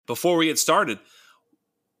Before we get started,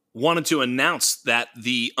 wanted to announce that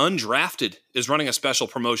the Undrafted is running a special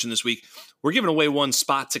promotion this week. We're giving away one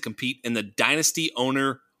spot to compete in the Dynasty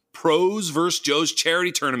Owner Pros vs. Joe's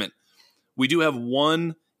charity tournament. We do have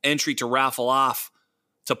one entry to raffle off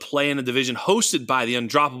to play in a division hosted by the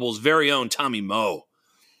Undroppables' very own Tommy Moe,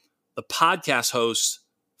 the podcast host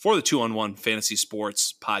for the 2-on-1 Fantasy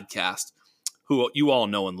Sports podcast, who you all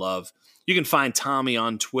know and love. You can find Tommy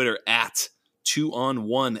on Twitter at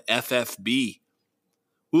 2on1FFB.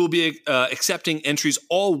 We will be accepting entries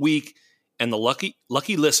all week, and the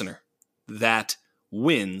lucky listener that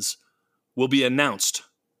wins will be announced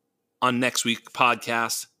on next week's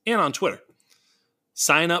podcast and on Twitter.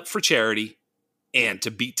 Sign up for charity and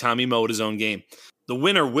to beat Tommy Moe at his own game. The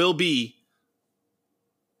winner will be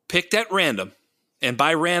picked at random, and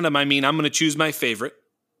by random I mean I'm going to choose my favorite.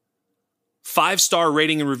 5-star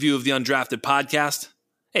rating and review of the Undrafted podcast.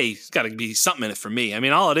 Hey, it's got to be something in it for me. I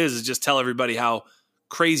mean, all it is just tell everybody how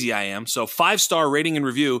crazy I am. So 5-star rating and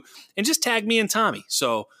review, and just tag me and Tommy.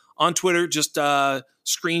 So on Twitter, just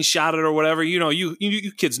screenshot it or whatever. You know, you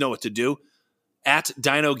kids know what to do. At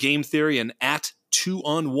Dino Game Theory and at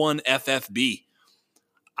 2on1FFB.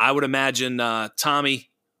 I would imagine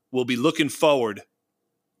Tommy will be looking forward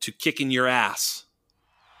to kicking your ass.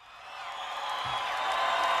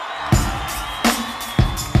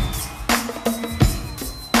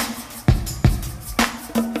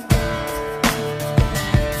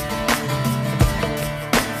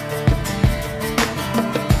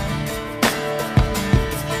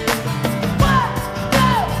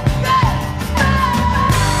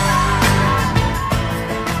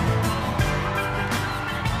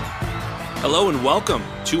 Hello and welcome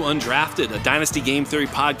to Undrafted, a Dynasty Game Theory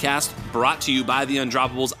podcast brought to you by the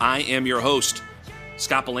Undroppables. I am your host,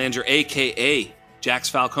 Scott Belanger, a.k.a. Jax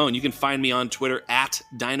Falcone. You can find me on Twitter at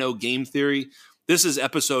Dino Game Theory. This is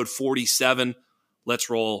episode 47. Let's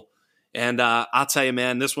roll. And I'll tell you,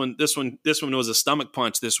 man, this one was a stomach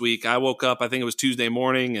punch this week. I woke up, I think it was Tuesday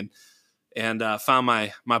morning, and found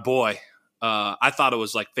my boy. I thought it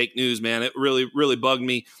was like fake news, man. It really bugged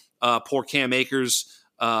me. Poor Cam Akers.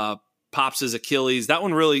 Pops his Achilles. That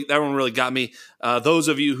one really got me. Those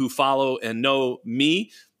of you who follow and know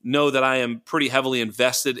me know that I am pretty heavily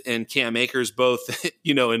invested in Cam Akers, both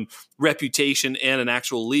in reputation and in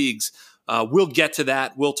actual leagues. We'll get to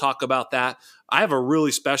that. We'll talk about that. I have a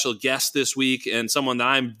really special guest this week, and someone that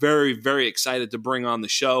I'm very, very excited to bring on the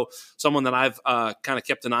show. Someone that I've kind of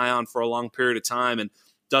kept an eye on for a long period of time and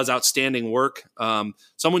does outstanding work.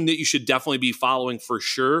 Someone that you should definitely be following for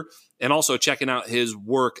sure. And also checking out his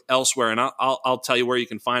work elsewhere. And I'll tell you where you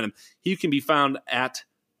can find him. He can be found at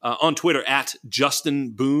on Twitter at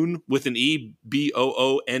Justin Boone with an E,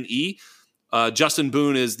 Boone. Justin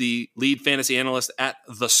Boone is the lead fantasy analyst at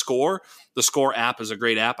The Score. The Score app is a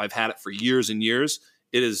great app. I've had it for years and years.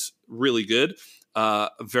 It is really good.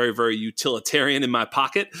 Very, very utilitarian in my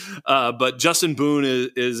pocket. But Justin Boone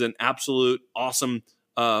is an absolute awesome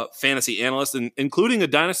fantasy analyst, and including a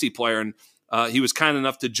dynasty player. And he was kind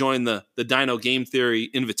enough to join the Dino Game Theory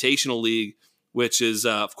Invitational League, which is,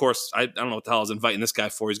 of course, I don't know what the hell I was inviting this guy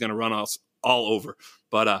for. He's going to run us all over.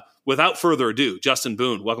 But without further ado, Justin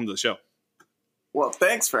Boone, welcome to the show. Well,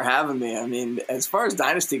 thanks for having me. I mean, as far as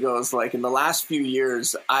Dynasty goes, like in the last few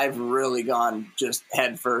years, I've really gone just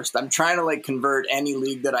head first. I'm trying to convert any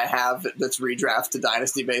league that I have that's redraft to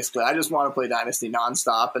Dynasty, basically. I just want to play Dynasty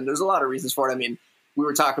nonstop, and there's a lot of reasons for it. I mean, we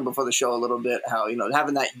were talking before the show a little bit how,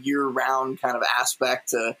 having that year-round kind of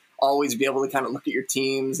aspect to always be able to kind of look at your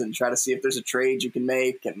teams and try to see if there's a trade you can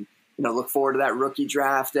make and, look forward to that rookie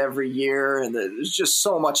draft every year. And there's just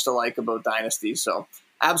so much to like about Dynasty. So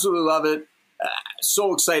absolutely love it.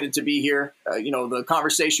 So excited to be here. The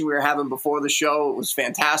conversation we were having before the show was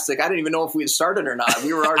fantastic. I didn't even know if we had started or not.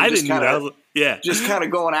 We were already just kind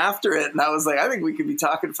of going after it. And I was like, I think we could be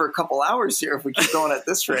talking for a couple hours here if we keep going at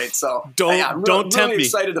this rate. So I'm really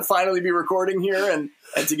excited to finally be recording here and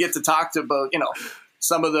to get to talk about,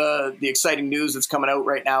 some of the exciting news that's coming out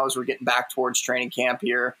right now as we're getting back towards training camp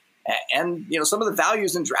here. And, some of the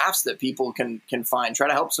values and drafts that people can find. Try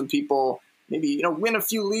to help some people maybe, win a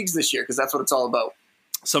few leagues this year, because that's what it's all about.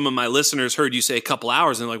 Some of my listeners heard you say a couple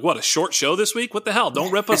hours and like, what, a short show this week? What the hell?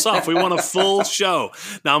 Don't rip us off. We want a full show.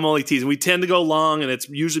 Now, I'm only teasing. We tend to go long, and it's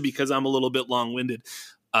usually because I'm a little bit long-winded,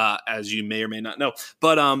 as you may or may not know.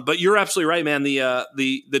 But you're absolutely right, man.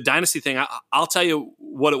 The Dynasty thing, I'll tell you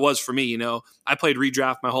what it was for me. I played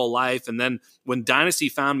redraft my whole life, and then when Dynasty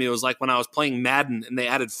found me, it was like when I was playing Madden and they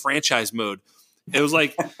added franchise mode. It was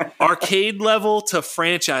like arcade level to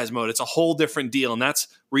franchise mode. It's a whole different deal, and that's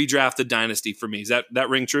redrafted Dynasty for me. Is that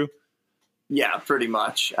ring true? Yeah, pretty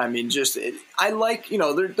much. I mean, I like,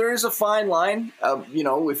 there is a fine line. If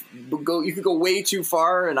you could go way too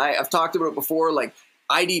far, and I've talked about it before. Like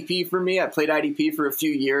IDP for me, I played IDP for a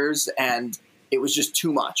few years, and it was just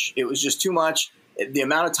too much. It was just too much. The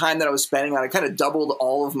amount of time that I was spending on it kind of doubled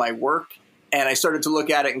all of my work, and I started to look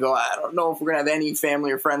at it and go, I don't know if we're gonna have any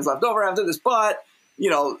family or friends left over after this, but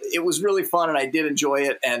it was really fun, and I did enjoy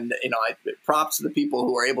it. And props to the people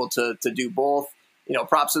who are able to do both.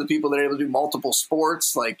 Props to the people that are able to do multiple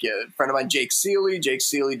sports, like a friend of mine, Jake Seeley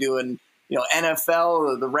doing,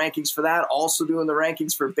 NFL, the rankings for that, also doing the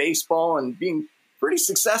rankings for baseball and being pretty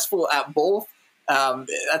successful at both.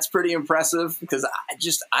 That's pretty impressive because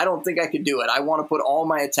I don't think I could do it. I want to put all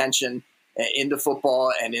my attention into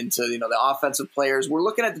football and into, the offensive players. We're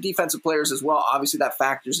looking at the defensive players as well. Obviously that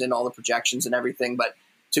factors in all the projections and everything, but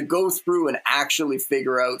to go through and actually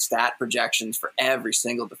figure out stat projections for every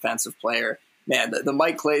single defensive player, man, the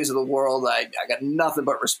Mike Clays of the world, I got nothing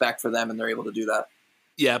but respect for them, and they're able to do that.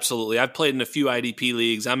 Yeah, absolutely. I've played in a few IDP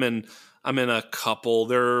leagues. I'm in a couple.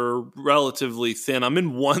 They're relatively thin. I'm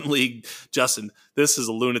in one league, Justin. This is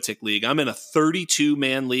a lunatic league. I'm in a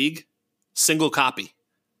 32-man league, single copy.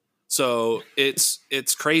 So it's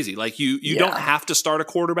crazy. Like you don't have to start a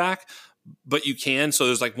quarterback, but you can. So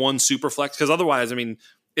there's like one super flex, because otherwise, I mean,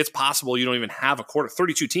 it's possible you don't even have a quarter.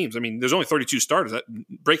 32 teams. I mean, there's only 32 starters.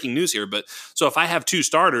 Breaking news here, but so if I have 2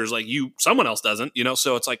 starters, like someone else doesn't.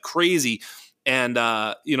 So it's like crazy. And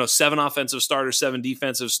 7 offensive starters, 7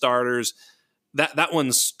 defensive starters. That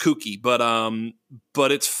one's kooky,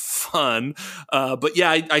 but it's fun. But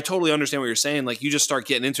yeah, I totally understand what you're saying. Like you just start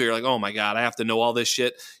getting into it. You're like, oh my God, I have to know all this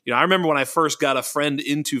shit. I remember when I first got a friend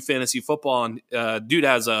into fantasy football, and dude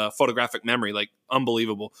has a photographic memory, like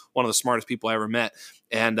unbelievable. One of the smartest people I ever met.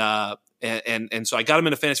 And so I got him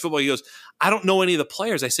into fantasy football. He goes, I don't know any of the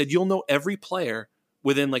players. I said, you'll know every player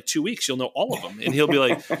within like 2 weeks. You'll know all of them. And he'll be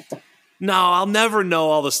like, no, I'll never know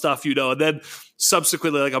all the stuff And then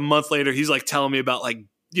subsequently, like a month later, he's like telling me about like,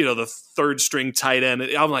 the 3rd string tight end.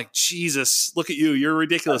 I'm like, Jesus, look at you. You're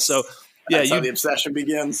ridiculous. That's how the obsession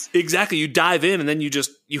begins. Exactly. You dive in and then you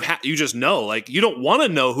just know, like you don't want to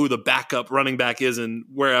know who the backup running back is and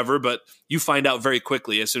wherever, but you find out very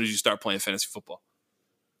quickly as soon as you start playing fantasy football.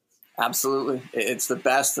 Absolutely. It's the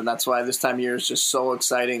best. And that's why this time of year is just so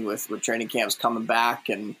exciting with training camps coming back.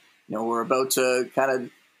 And, we're about to kind of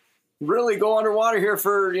really go underwater here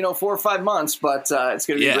for 4 or 5 months, but it's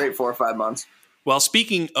going to be a great 4 or 5 months. Well,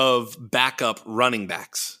 speaking of backup running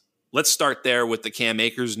backs, let's start there with the Cam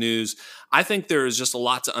Akers news. I think there is just a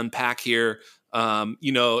lot to unpack here.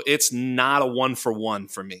 It's not a 1-for-1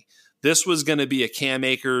 for me. This was going to be a Cam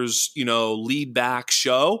Akers, lead back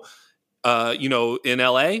show, in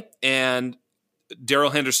LA, and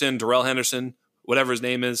Darrell Henderson, whatever his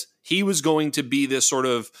name is, he was going to be this sort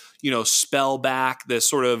of, spell back, this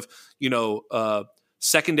sort of,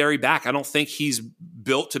 secondary back. I don't think he's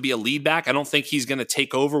built to be a lead back. I don't think he's going to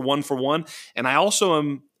take over 1-for-1. And I also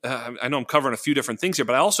am, I know I'm covering a few different things here,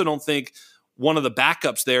 but I also don't think one of the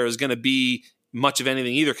backups there is going to be much of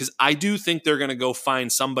anything either, because I do think they're going to go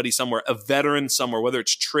find somebody somewhere, a veteran somewhere, whether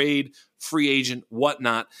it's trade, free agent,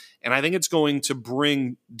 whatnot. And I think it's going to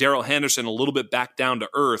bring Darrell Henderson a little bit back down to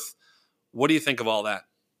earth. What do you think of all that?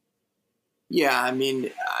 Yeah, I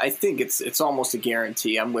mean, I think it's almost a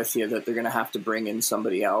guarantee. I'm with you that they're going to have to bring in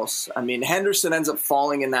somebody else. I mean, Henderson ends up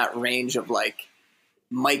falling in that range of like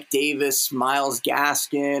Mike Davis, Myles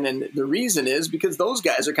Gaskin. And the reason is because those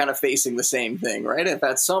guys are kind of facing the same thing, right? If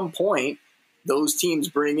at some point those teams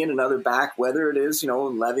bring in another back, whether it is,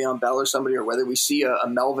 Le'Veon Bell or somebody, or whether we see a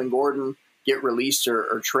Melvin Gordon get released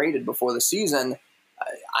or traded before the season,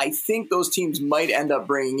 I think those teams might end up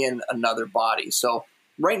bringing in another body. So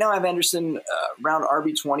right now I have Henderson around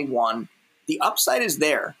RB21. The upside is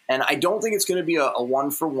there, and I don't think it's going to be a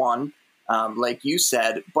 1-for-1 like you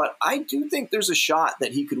said, but I do think there's a shot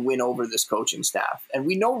that he could win over this coaching staff. And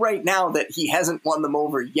we know right now that he hasn't won them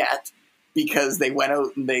over yet because they went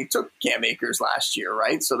out and they took Cam Akers last year,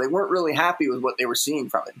 right? So they weren't really happy with what they were seeing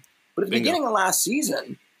from him. But at the beginning of last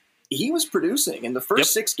season, he was producing. In the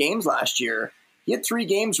first 6 games last year, he had 3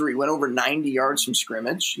 games where he went over 90 yards from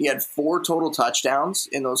scrimmage. He had 4 total touchdowns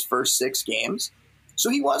in those first 6 games. So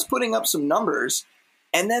he was putting up some numbers.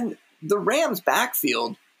 And then the Rams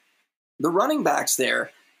backfield, the running backs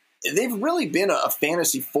there, they've really been a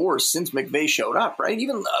fantasy force since McVay showed up, right?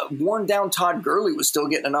 Even worn down Todd Gurley was still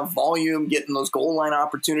getting enough volume, getting those goal line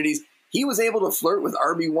opportunities. He was able to flirt with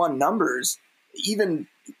RB1 numbers, even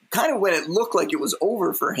kind of when it looked like it was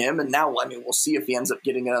over for him. And now, I mean, we'll see if he ends up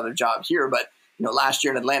getting another job here. But, last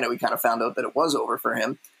year in Atlanta, we kind of found out that it was over for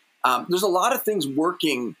him. There's a lot of things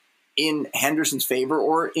working in Henderson's favor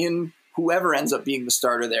or in whoever ends up being the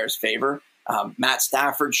starter there is favor. Matt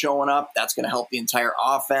Stafford showing up, that's going to help the entire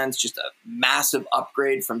offense. Just a massive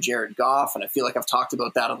upgrade from Jared Goff. And I feel like I've talked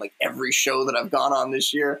about that on like every show that I've gone on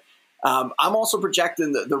this year. I'm also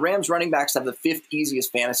projecting the Rams running backs have the 5th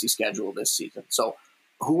easiest fantasy schedule this season. So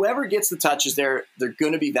whoever gets the touches there, they're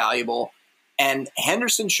going to be valuable. And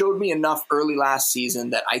Henderson showed me enough early last season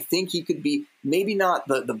that I think he could be maybe not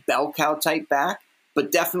the bell cow type back,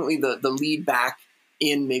 but definitely the lead back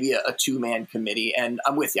in maybe a 2-man committee. And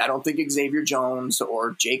I'm with you. I don't think Xavier Jones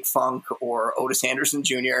or Jake Funk or Otis Anderson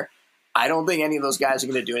Jr., I don't think any of those guys are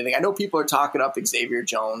going to do anything. I know people are talking up Xavier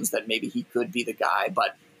Jones, that maybe he could be the guy,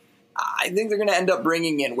 but I think they're going to end up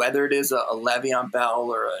bringing in, whether it is a Le'Veon Bell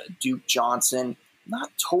or a Duke Johnson. Not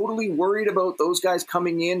totally worried about those guys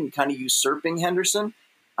coming in and kind of usurping Henderson.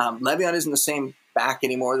 Le'Veon isn't the same back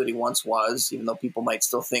anymore that he once was, even though people might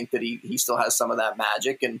still think that he still has some of that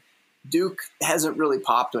magic. And Duke hasn't really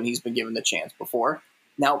popped when he's been given the chance before.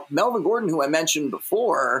 Now, Melvin Gordon, who I mentioned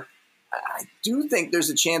before, I do think there's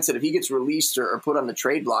a chance that if he gets released or put on the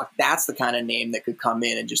trade block, that's the kind of name that could come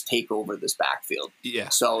in and just take over this backfield. Yeah.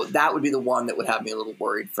 So that would be the one that would have me a little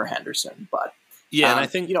worried for Henderson. But yeah, and I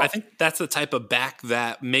think that's the type of back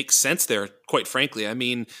that makes sense there, quite frankly. I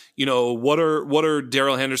mean, what are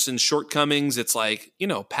Darrell Henderson's shortcomings? It's like,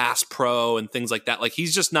 pass pro and things like that. Like,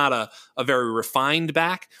 he's just not a very refined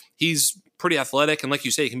back. He's pretty athletic, and like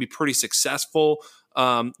you say, he can be pretty successful,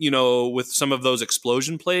 with some of those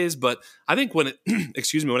explosion plays. But I think when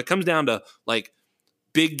it comes down to like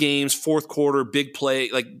big games, fourth quarter, big play,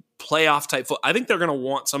 like playoff type, I think they're going to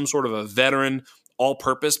want some sort of a veteran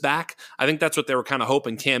all-purpose back. I think that's what they were kind of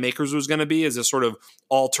hoping Cam Akers was going to be, as a sort of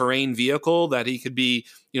all-terrain vehicle that he could be,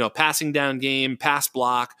 passing down game, pass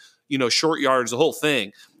block, short yards, the whole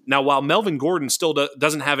thing. Now, while Melvin Gordon still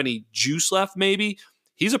doesn't have any juice left, maybe,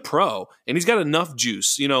 he's a pro and he's got enough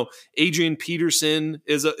juice. Adrian Peterson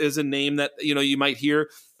is a name that, you might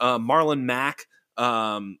hear. Marlon Mack.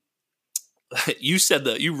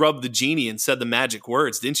 You rubbed the genie and said the magic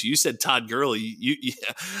words, didn't you? You said Todd Gurley.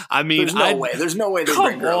 I mean, there's no way they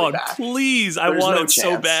bring Gurley back. Please. I want it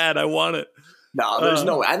so bad. I want it. No, there's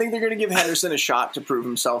no way. I think they're going to give Henderson a shot to prove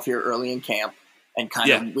himself here early in camp and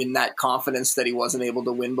kind of win that confidence that he wasn't able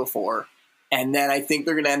to win before. And then I think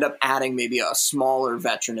they're going to end up adding maybe a smaller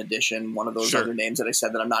veteran addition, one of those other names that I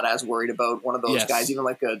said that I'm not as worried about. One of those guys, even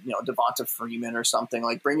like a Devonta Freeman or something,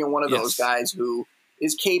 like bring in one of those guys who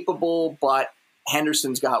is capable, but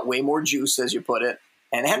Henderson's got way more juice, as you put it.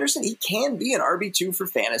 And Henderson, he can be an RB2 for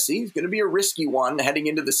fantasy. He's going to be a risky one heading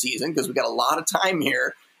into the season because we've got a lot of time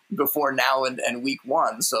here before now and week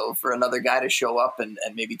 1. So for another guy to show up and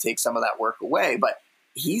maybe take some of that work away. But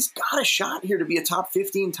he's got a shot here to be a top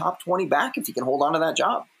 15, top 20 back if he can hold on to that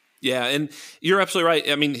job. Yeah, and you're absolutely right.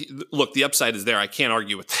 I mean, look, the upside is there. I can't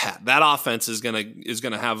argue with that. That offense is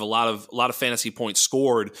gonna have a lot of fantasy points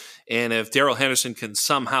scored, and if Darrell Henderson can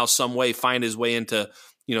somehow, some way find his way into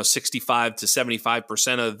 65 to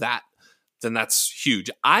 75% of that, then that's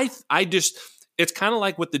huge. It's kind of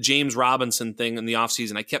like with the James Robinson thing in the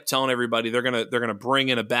offseason. I kept telling everybody they're gonna bring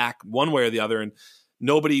in a back one way or the other, and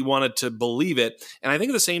nobody wanted to believe it. And I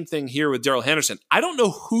think the same thing here with Darrell Henderson. I don't know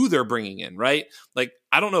who they're bringing in, right? Like,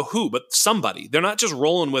 I don't know who, but somebody. They're not just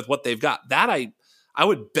rolling with what they've got. That I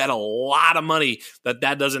would bet a lot of money that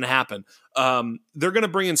doesn't happen. They're going to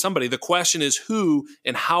bring in somebody. The question is who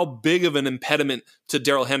and how big of an impediment to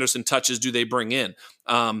Darrell Henderson touches do they bring in?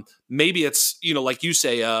 Maybe it's, like you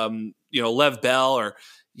say, Lev Bell or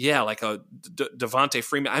like a Devonta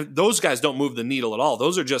Freeman. Those guys don't move the needle at all.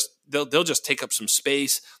 Those are just they'll just take up some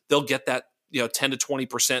space. They'll get that 10 to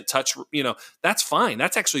 20% touch. That's fine.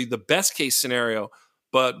 That's actually the best case scenario.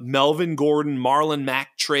 But Melvin Gordon, Marlon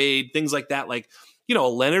Mack trade, things like that, like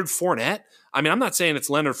Leonard Fournette. I mean, I'm not saying it's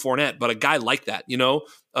Leonard Fournette, but a guy like that,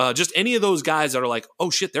 just any of those guys that are like, oh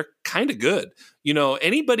shit, they're kind of good.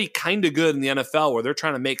 Anybody kind of good in the NFL where they're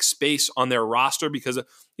trying to make space on their roster because of,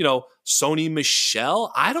 Sony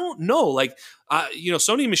Michel. I don't know. Like,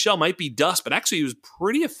 Sony Michel might be dust, but actually he was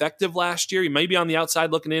pretty effective last year. He may be on the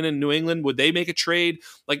outside looking in New England. Would they make a trade?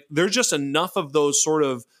 Like, there's just enough of those sort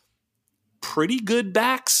of pretty good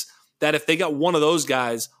backs that if they got one of those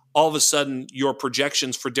guys, all of a sudden your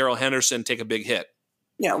projections for Darrell Henderson take a big hit.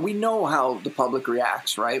 Yeah, we know how the public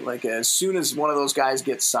reacts, right? Like, as soon as one of those guys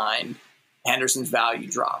gets signed, Henderson's value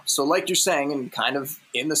drops. So like you're saying, and kind of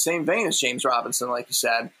in the same vein as James Robinson, like you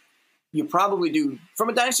said, you probably do, from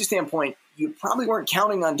a dynasty standpoint, you probably weren't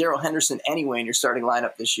counting on Darrell Henderson anyway in your starting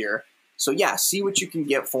lineup this year. So yeah, see what you can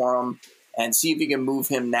get for him and see if you can move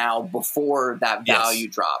him now before that value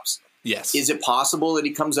drops. Yes. Is it possible that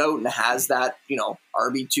he comes out and has that,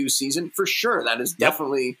 RB2 season? For sure. That is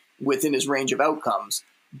definitely within his range of outcomes.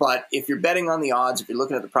 But if you're betting on the odds, if you're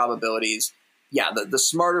looking at the probabilities, yeah, the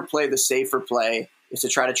smarter play, the safer play is to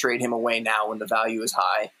try to trade him away now when the value is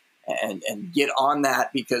high and get on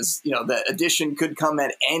that, because, the addition could come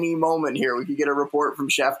at any moment here. We could get a report from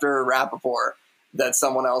Schefter or Rappaport that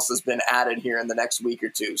someone else has been added here in the next week or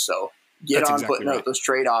two. So get on putting out those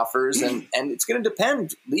trade offers, and it's going to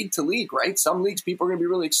depend league to league, right? Some leagues people are going to be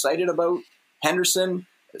really excited about Henderson.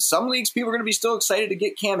 Some leagues people are going to be still excited to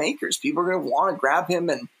get Cam Akers. People are going to want to grab him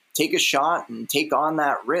and take a shot and take on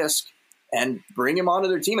that risk and bring him onto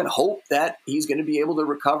their team and hope that he's going to be able to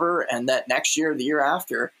recover and that next year, the year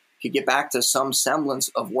after, could get back to some semblance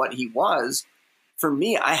of what he was. For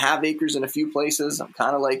me, I have Akers in a few places. I'm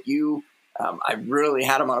kind of like you. I really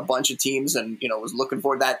had him on a bunch of teams and, was looking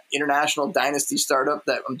for that international dynasty startup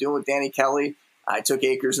that I'm doing with Danny Kelly. I took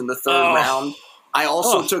Akers in the third round. I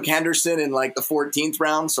also took Henderson in like the 14th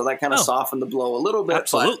round. So that kind of softened the blow a little bit.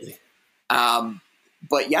 Absolutely.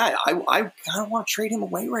 But yeah, I kind of want to trade him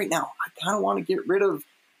away right now. I kind of want to get rid of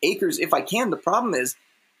Akers if I can. The problem is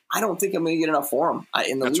I don't think I'm going to get enough for him.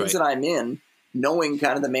 In the leagues that I'm in, knowing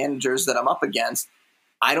kind of the managers that I'm up against,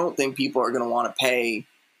 I don't think people are going to want to pay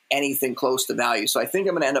anything close to value. So I think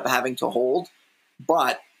I'm going to end up having to hold,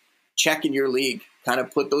 but check in your league, kind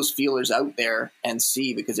of put those feelers out there and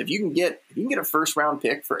see, because if you can get a first round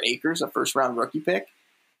pick for Akers, a first round rookie pick,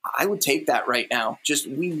 I would take that right now. Just,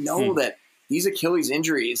 we know that these Achilles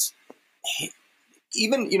injuries,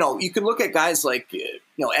 even, you can look at guys like,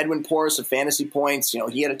 Edwin Porras of Fantasy Points.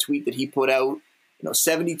 He had a tweet that he put out,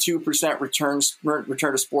 72% return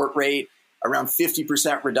to sport rate, around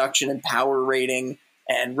 50% reduction in power rating,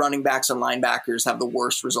 and running backs and linebackers have the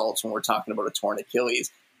worst results when we're talking about a torn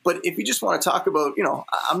Achilles. But if you just want to talk about,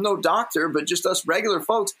 I'm no doctor, but just us regular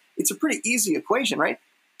folks, it's a pretty easy equation, right?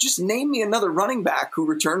 Just name me another running back who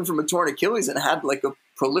returned from a torn Achilles and had like a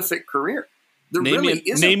prolific career.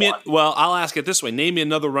 Well, I'll ask it this way. Name me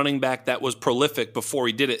another running back that was prolific before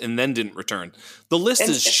he did it and then didn't return. The list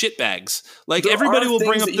is shitbags. Like, everybody will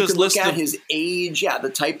bring up this list of his age, the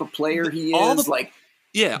type of player he is, all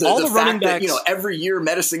the running backs. That, every year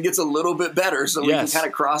medicine gets a little bit better, so we can kind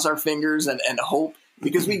of cross our fingers and hope,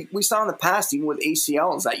 because we saw in the past, even with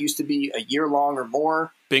ACLs, that used to be a year long or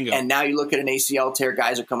more. Bingo. And now you look at an ACL tear,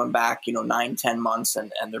 guys are coming back, 9-10 months,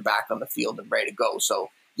 and they're back on the field and ready to go. So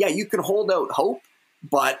yeah, you can hold out hope,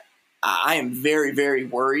 but I am very, very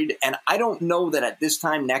worried. And I don't know that at this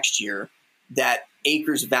time next year that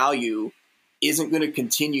Akers' value isn't going to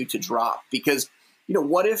continue to drop, because,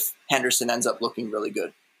 what if Henderson ends up looking really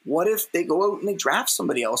good? What if they go out and they draft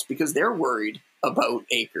somebody else because they're worried about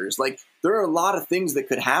Akers? Like, there are a lot of things that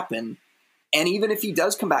could happen. And even if he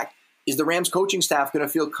does come back, is the Rams coaching staff going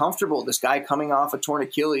to feel comfortable, this guy coming off a torn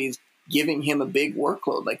Achilles, giving him a big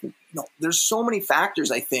workload? Like, there's so many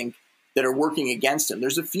factors, I think, that are working against him.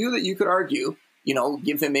 There's a few that you could argue,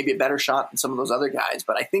 give him maybe a better shot than some of those other guys.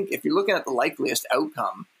 But I think if you're looking at the likeliest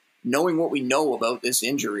outcome, knowing what we know about this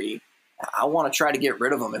injury, I want to try to get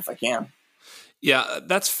rid of him if I can. Yeah,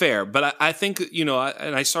 that's fair. But I think, and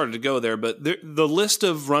I started to go there, but the list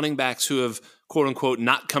of running backs who have, quote unquote,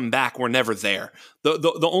 not come back were never there.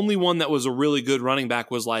 The only one that was a really good running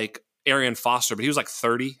back was like Arian Foster, but he was like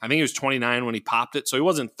 30. I think he was 29 when he popped it. So he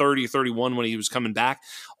wasn't 30, 31 when he was coming back.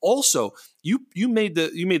 Also, you made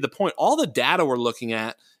the point. All the data we're looking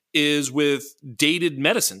at is with dated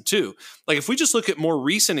medicine too. Like, if we just look at more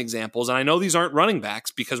recent examples, and I know these aren't running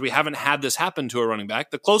backs because we haven't had this happen to a running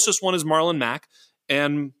back. The closest one is Marlon Mack,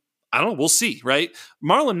 and I don't know, we'll see, right?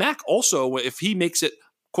 Marlon Mack also, if he makes it,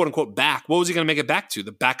 quote unquote, back, what was he going to make it back to?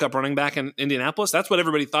 The backup running back in Indianapolis? That's what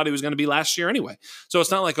everybody thought he was going to be last year anyway. So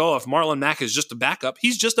it's not like, if Marlon Mack is just a backup,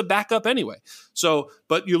 he's just a backup anyway. So,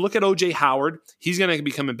 but you look at OJ Howard, he's going to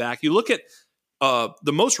be coming back. You look at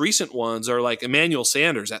the most recent ones are like Emmanuel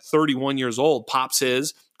Sanders at 31 years old, pops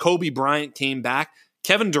his. Kobe Bryant came back.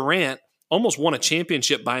 Kevin Durant almost won a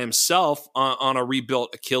championship by himself on a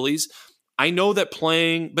rebuilt Achilles. I know that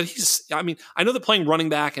playing running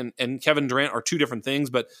back and Kevin Durant are two different things,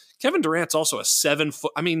 but Kevin Durant's also a 7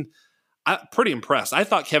 foot. I'm pretty impressed. I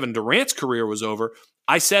thought Kevin Durant's career was over.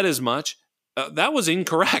 I said as much. That was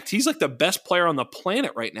incorrect. He's like the best player on the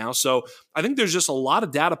planet right now. So I think there's just a lot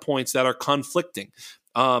of data points that are conflicting.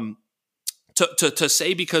 To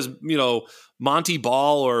say because, Monty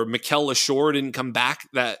Ball or Mikel Lashore didn't come back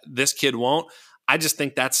that this kid won't, I just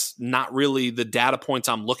think that's not really the data points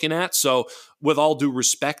I'm looking at. So with all due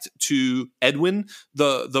respect to Edwin,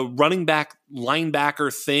 the running back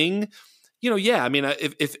linebacker thing,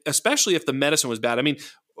 if especially if the medicine was bad.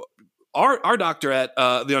 Our doctor at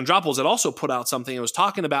the Andropolis had also put out something. It was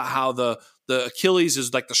talking about how the Achilles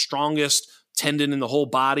is like the strongest tendon in the whole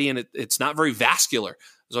body, and it's not very vascular.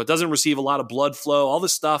 So it doesn't receive a lot of blood flow, all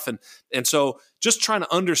this stuff. And so just trying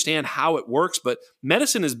to understand how it works. But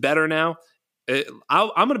medicine is better now.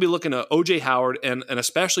 I'm going to be looking at O.J. Howard and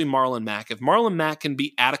especially Marlon Mack. If Marlon Mack can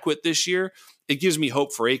be adequate this year, it gives me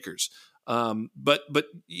hope for Akers. But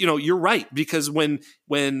you're right, because when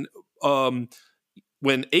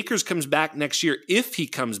Akers comes back next year, if he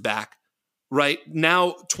comes back, right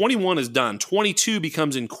now 21 is done, 22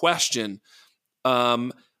 becomes in question.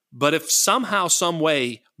 But if somehow, some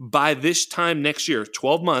way, by this time next year,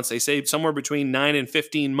 12 months, they say somewhere between 9 and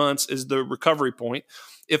 15 months is the recovery point.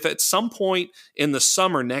 If at some point in the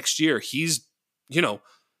summer next year, he's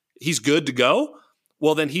good to go,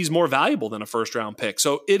 well, then he's more valuable than a first round pick.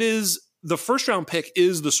 So the first round pick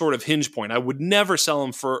is the sort of hinge point. I would never sell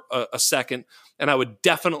him for a second, and I would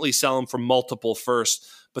definitely sell him for multiple firsts.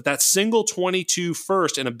 But that single 22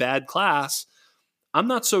 first in a bad class, I'm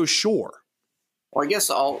not so sure. Well, I guess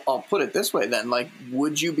I'll put it this way then. Like,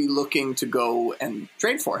 would you be looking to go and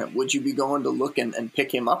trade for him? Would you be going to look and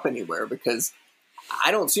pick him up anywhere? Because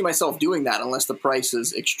I don't see myself doing that unless the price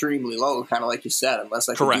is extremely low, kind of like you said, unless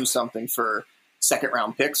I could do something for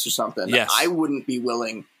second-round picks or something. Yes. I wouldn't be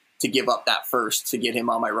willing to give up that first to get him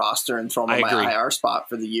on my roster and throw him on my IR spot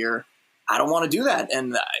for the year. I don't want to do that.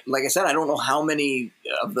 And like I said, I don't know how many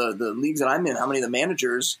of the leagues that I'm in, how many of the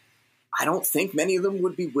managers – I don't think many of them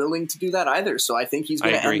would be willing to do that either. So I think he's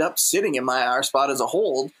going to end up sitting in my IR spot as a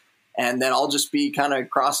hold, and then I'll just be kind of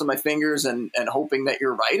crossing my fingers and hoping that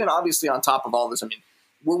you're right. And obviously on top of all this, I mean,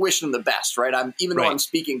 we're wishing him the best, right? Even though I'm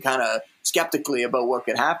speaking kind of skeptically about what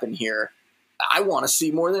could happen here, I want to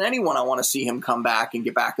see more than anyone. I want to see him come back and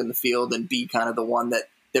get back in the field and be kind of the one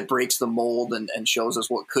that breaks the mold and shows us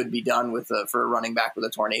what could be done for a running back with a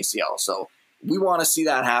torn ACL. So we want to see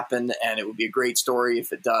that happen, and it would be a great story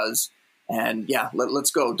if it does. And yeah,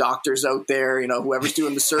 let's go. Doctors out there, whoever's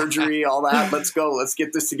doing the surgery, all that, let's go. Let's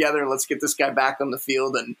get this together and let's get this guy back on the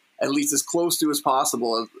field and at least as close to as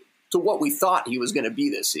possible to what we thought he was going to be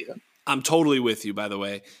this season. I'm totally with you, by the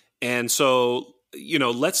way. And so,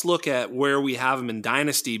 let's look at where we have him in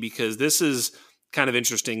Dynasty, because this is kind of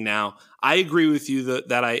interesting now. I agree with you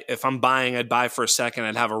that if I'm buying, I'd buy for a second.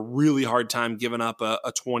 I'd have a really hard time giving up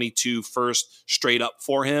a 22 first straight up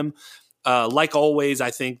for him. Like always,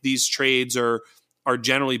 I think these trades are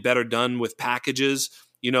generally better done with packages.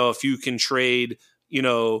 If you can trade,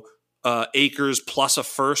 Akers plus a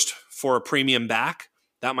first for a premium back,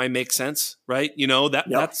 that might make sense, right?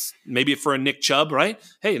 That's maybe for a Nick Chubb, right?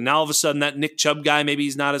 Hey, now all of a sudden that Nick Chubb guy, maybe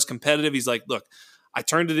he's not as competitive. He's like, look, I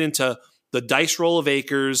turned it into the dice roll of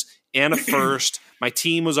Akers and a first. My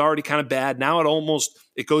team was already kind of bad. Now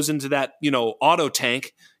it goes into that, auto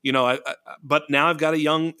tank. But now I've got a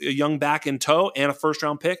young back in tow and a first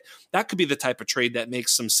round pick. That could be the type of trade that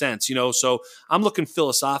makes some sense, So I'm looking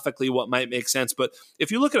philosophically what might make sense. But if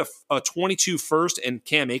you look at a 22 first and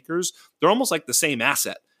Cam Akers, they're almost like the same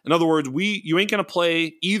asset. In other words, you ain't going to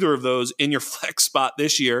play either of those in your flex spot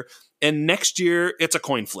this year, and next year it's a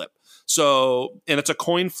coin flip. So, and it's a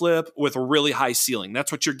coin flip with a really high ceiling.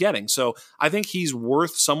 That's what you're getting. So I think he's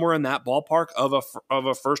worth somewhere in that ballpark of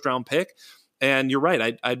a first round pick. And you're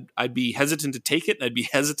right. I'd be hesitant to take it, and I'd be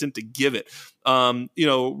hesitant to give it.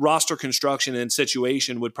 Roster construction and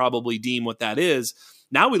situation would probably deem what that is.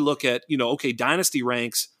 Now we look at, dynasty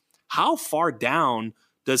ranks. How far down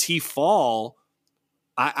does he fall?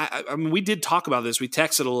 I mean, we did talk about this. We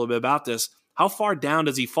texted a little bit about this. How far down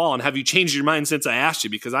does he fall? And have you changed your mind since I asked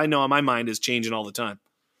you? Because I know my mind is changing all the time.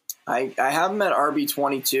 I have him at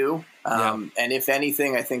RB22. And if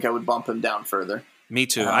anything, I think I would bump him down further. Me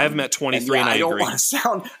too. I have him at 23, and I don't agree. Want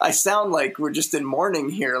to sound like we're just in mourning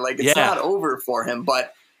here. Like it's not over for him,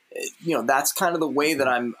 but that's kind of the way that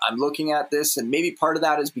I'm looking at this. And maybe part of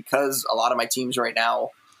that is because a lot of my teams right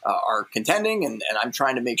now are contending, and I'm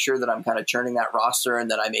trying to make sure that I'm kind of churning that roster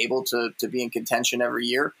and that I'm able to be in contention every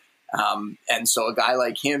year. And so a guy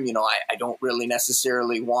like him, I don't really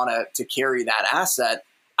necessarily want to carry that asset.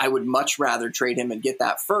 I would much rather trade him and get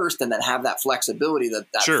that first, and then have that flexibility that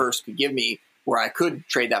first could give me, where I could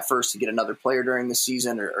trade that first to get another player during the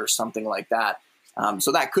season or something like that.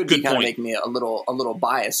 So that could be kind of making me a little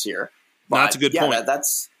biased here. But that's a good point.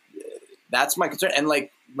 That's my concern. And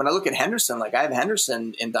like when I look at Henderson, like I have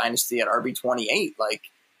Henderson in Dynasty at RB28. Like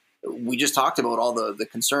we just talked about all the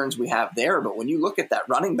concerns we have there. But when you look at that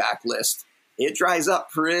running back list, it dries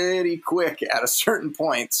up pretty quick at a certain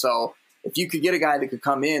point. So if you could get a guy that could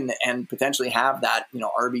come in and potentially have that,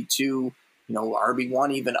 RB2,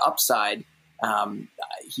 RB1 even upside,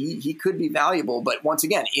 he could be valuable. But once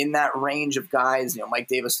again, in that range of guys, Mike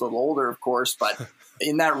Davis a little older, of course, but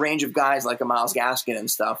in that range of guys like a Myles Gaskin and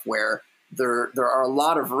stuff, where there are a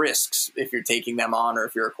lot of risks if you're taking them on or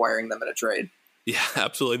if you're acquiring them in a trade. Yeah,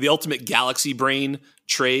 absolutely. The ultimate galaxy brain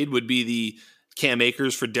trade would be the Cam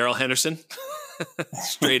Akers for Darrell Henderson.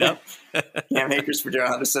 Straight up. Cam Akers for Darrell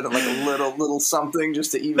Henderson and like a little something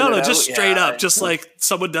just to even it No, out. just straight up. Just like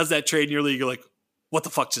someone does that trade in your league, you're like, what the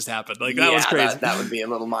fuck just happened? Like, that was crazy. That would be a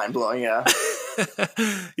little mind-blowing, yeah.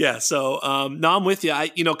 Yeah, so no, I'm with you.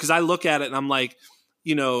 Because I look at it and I'm like,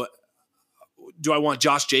 do I want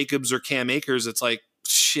Josh Jacobs or Cam Akers? It's like,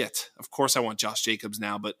 shit, of course I want Josh Jacobs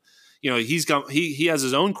now. But, he has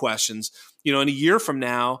his own questions. In a year from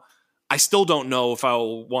now, I still don't know if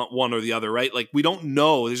I'll want one or the other, right? Like, we don't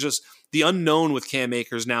know. There's just the unknown with Cam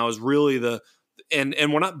Akers now is really and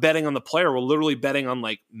we're not betting on the player. We're literally betting on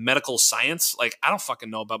like medical science. Like, I don't fucking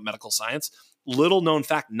know about medical science. Little known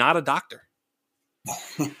fact, not a doctor.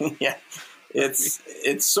 Yeah.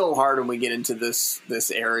 It's so hard when we get into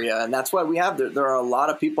this area. And that's why we have, there are a lot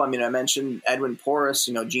of people. I mean, I mentioned Edwin Porras,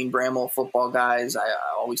 Gene Bramwell, football guys. I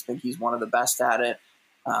always think he's one of the best at it.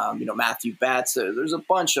 Matthew Batts. There's a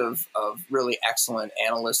bunch of really excellent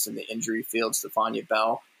analysts in the injury field, Stephania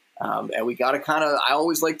Bell. And we got to I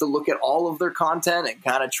always like to look at all of their content and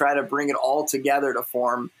kind of try to bring it all together to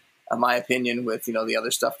form my opinion with, the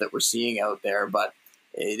other stuff that we're seeing out there. But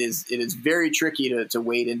it is very tricky to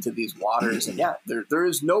wade into these waters. And yeah, there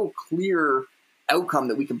is no clear outcome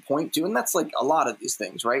that we can point to. And that's like a lot of these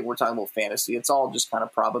things, right? We're talking about fantasy. It's all just kind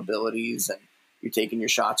of probabilities and you're taking your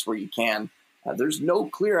shots where you can. There's no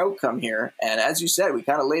clear outcome here. And as you said, we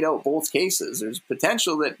kind of laid out both cases. There's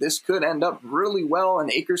potential that this could end up really well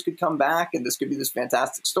and Akers could come back and this could be this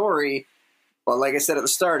fantastic story. But like I said at the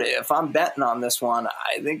start, if I'm betting on this one,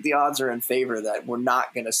 I think the odds are in favor that we're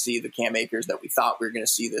not going to see the Cam Akers that we thought we were going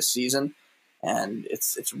to see this season. And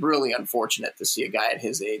it's really unfortunate to see a guy at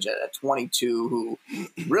his age at 22 who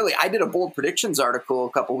really, I did a bold predictions article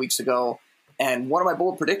a couple weeks ago. And one of my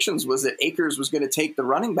bold predictions was that Akers was going to take the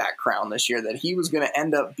running back crown this year, that he was going to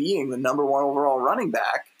end up being the number one overall running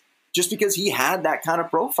back just because he had that kind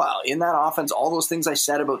of profile in that offense. All those things I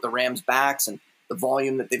said about the Rams backs and the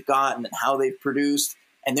volume that they've gotten and how they've produced.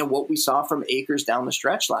 And then what we saw from Akers down the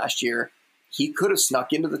stretch last year, he could have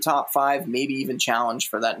snuck into the top 5, maybe even challenged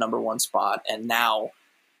for that number 1 spot. And now,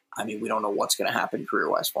 I mean, we don't know what's going to happen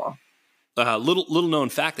career-wise for him. Little known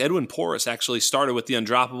fact, Edwin Porras actually started with the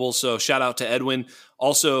Undroppables. So shout out to Edwin.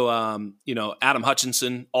 Also, Adam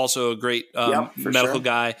Hutchinson, also a great medical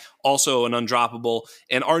guy, also an Undroppable.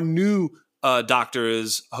 And our new doctor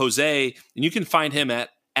is Jose, and you can find him at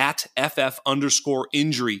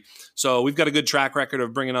 @FF_injury. So we've got a good track record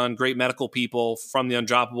of bringing on great medical people from the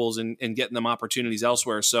Undroppables and getting them opportunities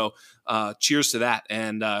elsewhere. So cheers to that.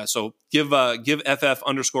 And so give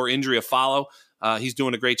FF_injury a follow. He's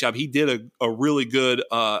doing a great job. He did a really good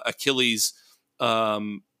Achilles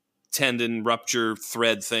tendon rupture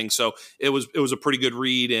thread thing. So it was a pretty good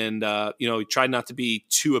read. And, he tried not to be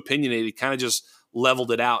too opinionated. He kind of just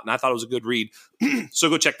leveled it out. And I thought it was a good read. So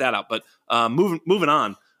go check that out. But moving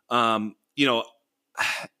on,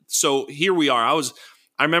 so here we are.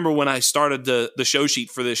 I remember when I started the show sheet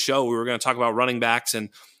for this show, we were going to talk about running backs. And,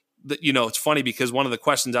 it's funny because one of the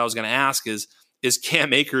questions I was going to ask is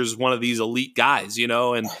Cam Akers one of these elite guys, and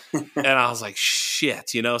I was like,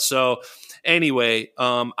 shit, So anyway,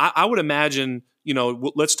 I would imagine,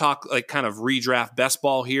 let's talk like kind of redraft best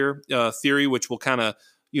ball here theory, which will kind of,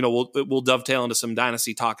 we'll dovetail into some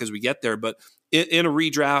dynasty talk as we get there. But in a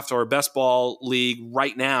redraft or a best ball league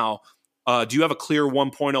right now, do you have a clear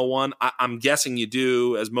 1.01? I'm guessing you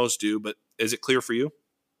do, as most do, but is it clear for you?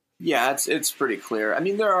 Yeah, it's pretty clear. I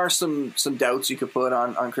mean, there are some doubts you could put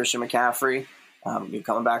on Christian McCaffrey.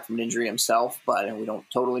 Coming back from an injury himself, but we don't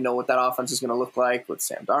totally know what that offense is going to look like with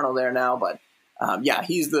Sam Darnold there now. But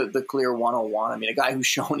he's the clear 101. I mean, a guy who's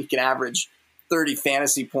shown he can average 30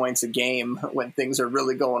 fantasy points a game when things are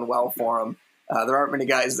really going well for him. There aren't many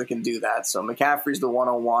guys that can do that. So McCaffrey's the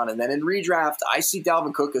 101. And then in redraft, I see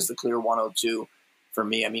Dalvin Cook as the clear 102 for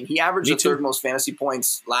me. I mean, he averaged the third most fantasy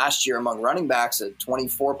points last year among running backs at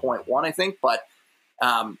 24.1, I think. But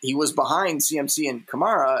he was behind CMC and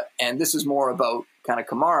Kamara, and this is more about kind of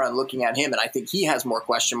Kamara and looking at him. And I think he has more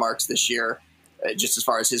question marks this year, just as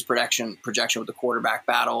far as his projection with the quarterback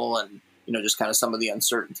battle and, just kind of some of the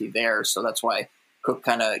uncertainty there. So that's why Cook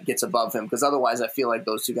kind of gets above him, because otherwise I feel like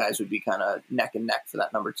those two guys would be kind of neck and neck for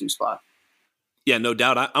that number 2 spot. Yeah, no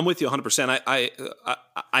doubt. I'm with you 100%. I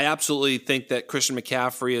absolutely think that Christian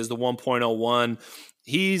McCaffrey is the 1.01.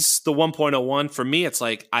 He's the 1.01. For me, it's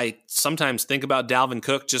like I sometimes think about Dalvin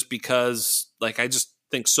Cook just because like I just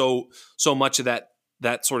think so much of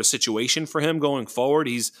that sort of situation for him going forward.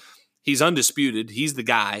 He's undisputed. He's the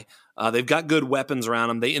guy. They've got good weapons around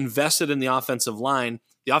them. They invested in the offensive line.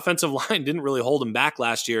 The offensive line didn't really hold them back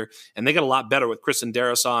last year, and they got a lot better with Chris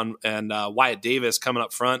Darisaw and Wyatt Davis coming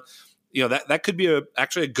up front. That could be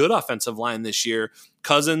actually a good offensive line this year.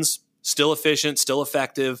 Cousins, still efficient, still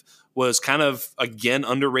effective, was kind of, again,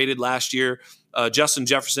 underrated last year. Justin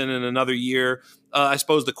Jefferson in another year. I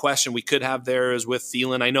suppose the question we could have there is with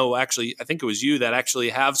Thielen. I think it was you that actually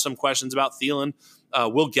have some questions about Thielen.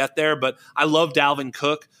 We'll get there, but I love Dalvin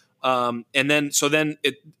Cook. And then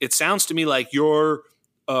it sounds to me like your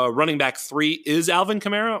running back 3 is Alvin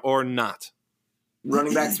Kamara or not?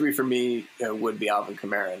 Running back 3 for me would be Alvin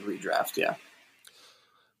Kamara in redraft, yeah.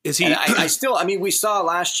 Is he? And we saw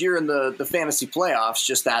last year in the fantasy playoffs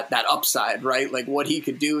just that upside, right? Like what he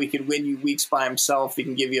could do. He could win you weeks by himself. He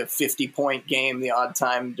can give you a 50-point game the odd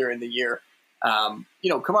time during the year.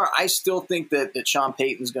 Kamara, I still think that Sean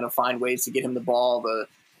Payton's going to find ways to get him the ball.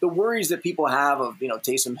 The worries that people have of,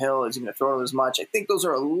 Taysom Hill, is he going to throw him as much? I think those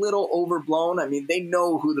are a little overblown. I mean, they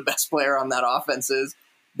know who the best player on that offense is.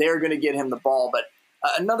 They're going to get him the ball. But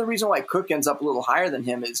another reason why Cook ends up a little higher than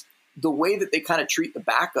him is the way that they kind of treat the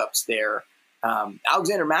backups there.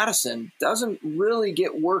 Alexander Mattison doesn't really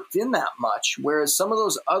get worked in that much, whereas some of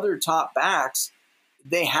those other top backs,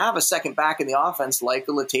 they have a second back in the offense like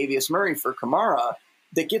a Latavius Murray for Kamara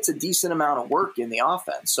that gets a decent amount of work in the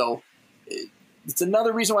offense. So it's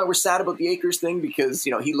another reason why we're sad about the Akers thing, because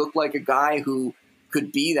he looked like a guy who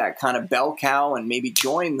could be that kind of bell cow and maybe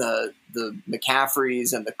join the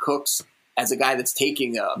McCaffreys and the Cooks as a guy that's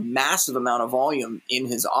taking a massive amount of volume in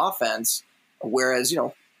his offense, whereas,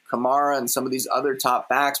 Kamara and some of these other top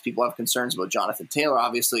backs, people have concerns about Jonathan Taylor.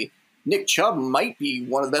 Obviously, Nick Chubb might be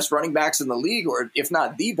one of the best running backs in the league, or if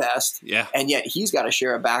not the best, and yet he's got to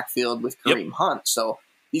share a backfield with Kareem Hunt. So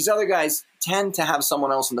these other guys tend to have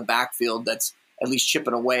someone else in the backfield that's at least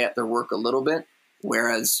chipping away at their work a little bit,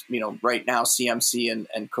 whereas, right now CMC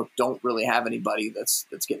and Cook don't really have anybody that's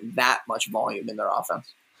getting that much volume in their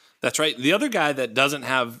offense. That's right. The other guy that doesn't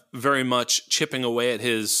have very much chipping away at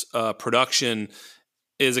his production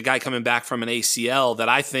is a guy coming back from an ACL that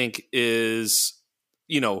I think is,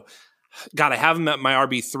 got to have him at my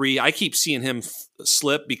RB3. I keep seeing him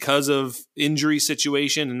slip because of injury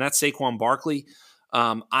situation, and that's Saquon Barkley.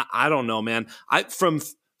 I don't know, man. From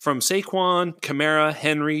Saquon, Kamara,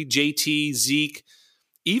 Henry, JT, Zeke,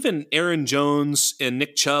 even Aaron Jones and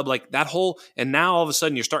Nick Chubb, like that whole, and now all of a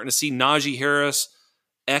sudden you're starting to see Najee Harris,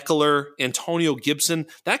 Eckler, Antonio Gibson.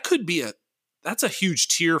 That's a huge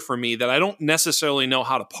tier for me that I don't necessarily know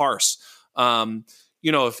how to parse.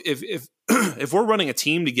 If if we're running a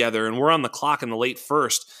team together and we're on the clock in the late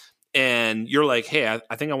first, and you're like, hey,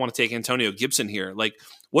 I think I want to take Antonio Gibson here. Like,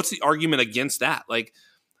 what's the argument against that? Like,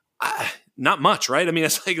 not much, right? I mean,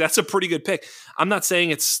 it's like that's a pretty good pick. I'm not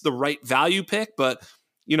saying it's the right value pick, but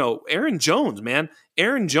Aaron Jones, man,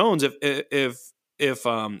 Aaron Jones,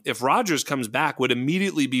 if Rodgers comes back, would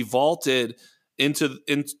immediately be vaulted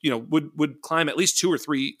would climb at least 2 or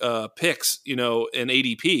 3 picks, in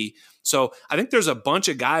ADP. So I think there's a bunch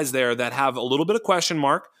of guys there that have a little bit of question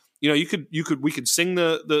mark. We could sing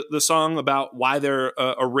the song about why they're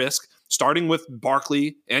a risk, starting with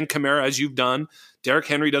Barkley and Kamara, as you've done. Derrick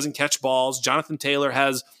Henry doesn't catch balls. Jonathan Taylor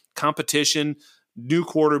has competition, new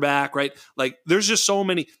quarterback, right? Like there's just so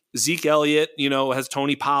many. Zeke Elliott, has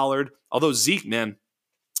Tony Pollard. Although Zeke, man,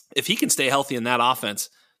 if he can stay healthy in that offense,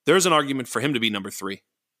 there's an argument for him to be number 3.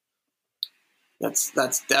 That's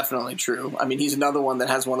definitely true. I mean, he's another one that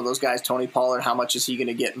has one of those guys, Tony Pollard. How much is he going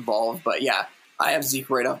to get involved? But yeah, I have Zeke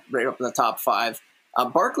right up in the top 5.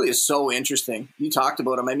 Barkley is so interesting. You talked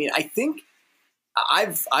about him. I mean, I think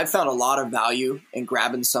I've found a lot of value in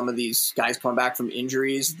grabbing some of these guys coming back from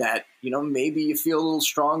injuries that, maybe you feel a little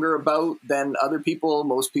stronger about than other people.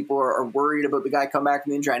 Most people are worried about the guy coming back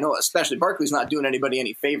from injury. I know especially Barkley's not doing anybody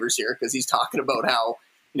any favors here because he's talking about how,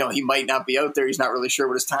 he might not be out there. He's not really sure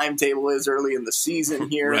what his timetable is early in the season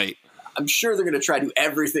here. Right. I'm sure they're going to try to do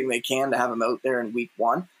everything they can to have him out there in week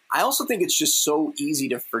 1. I also think it's just so easy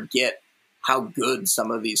to forget how good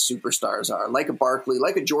some of these superstars are, like a Barkley,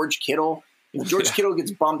 like a George Kittle. George Kittle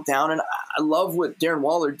gets bumped down, and I love what Darren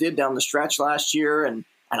Waller did down the stretch last year, and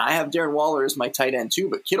I have Darren Waller as my tight end too,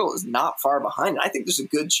 but Kittle is not far behind. I think there's a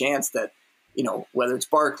good chance that, whether it's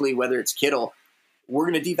Barkley, whether it's Kittle, we're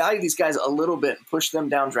going to devalue these guys a little bit and push them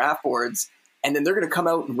down draft boards, and then they're going to come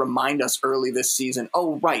out and remind us early this season,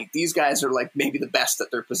 oh, right, these guys are like maybe the best at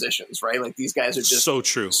their positions, right? Like these guys are just so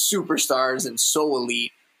true superstars and so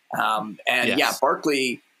elite.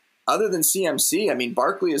 Barkley, other than CMC, I mean,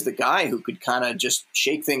 Barkley is the guy who could kind of just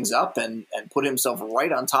shake things up and put himself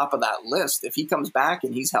right on top of that list. If he comes back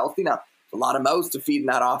and he's healthy, now a lot of mouths to feed in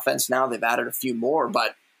that offense now. They've added a few more,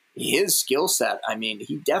 but his skill set, I mean,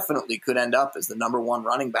 he definitely could end up as the number one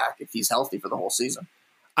running back if he's healthy for the whole season.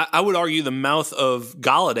 I would argue the mouth of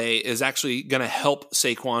Galladay is actually going to help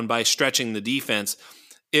Saquon by stretching the defense.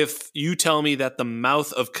 If you tell me that the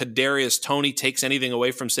mouth of Kadarius Toney takes anything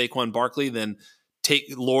away from Saquon Barkley, then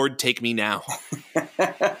take me now.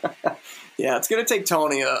 Yeah, it's going to take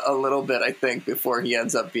Toney a little bit, I think, before he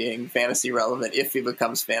ends up being fantasy relevant, if he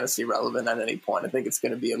becomes fantasy relevant at any point. I think it's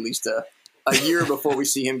going to be at least a year before we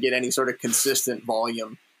see him get any sort of consistent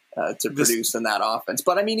volume to produce in that offense.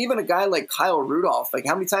 But, I mean, even a guy like Kyle Rudolph, like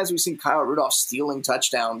how many times have we seen Kyle Rudolph stealing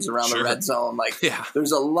touchdowns around the red zone? Like,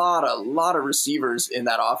 there's a lot of receivers in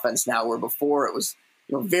that offense now, where before it was,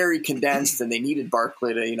 very condensed and they needed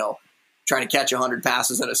Barkley to, trying to catch 100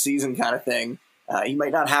 passes in a season kind of thing. He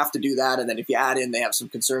might not have to do that. And then if you add in, they have some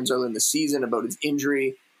concerns early in the season about his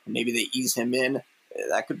injury, and maybe they ease him in,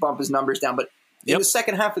 that could bump his numbers down. But in the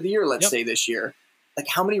second half of the year, let's say this year, like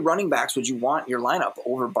how many running backs would you want in your lineup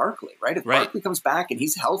over Barkley, right? If Barkley comes back and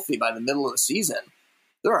he's healthy by the middle of the season,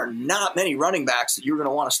 there are not many running backs that you're going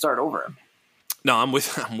to want to start over him. No, I'm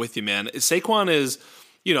with you, man. Saquon is,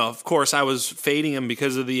 of course I was fading him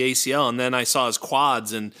because of the ACL, and then I saw his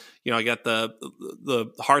quads, and I got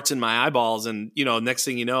the hearts in my eyeballs, and next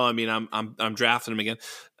thing you know, I mean, I'm drafting him again.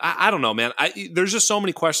 I don't know, man. There's just so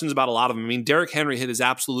many questions about a lot of them. I mean, Derrick Henry hit his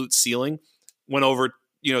absolute ceiling, went over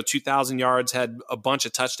 2,000 yards, had a bunch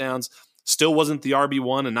of touchdowns, still wasn't the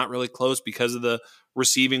RB1 and not really close because of the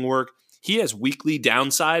receiving work. He has weekly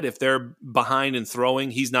downside. If they're behind in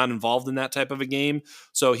throwing, he's not involved in that type of a game.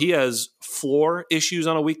 So he has floor issues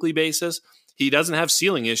on a weekly basis. He doesn't have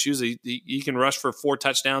ceiling issues. He can rush for 4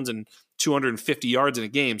 touchdowns and 250 yards in a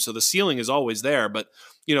game. So the ceiling is always there. But,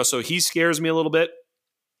 so he scares me a little bit.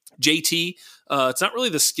 JT, it's not really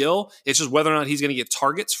the skill. It's just whether or not he's going to get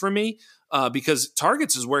targets for me. Because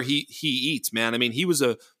targets is where he eats, man. I mean, he was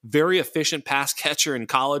a very efficient pass catcher in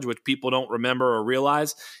college, which people don't remember or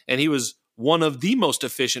realize. And he was one of the most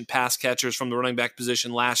efficient pass catchers from the running back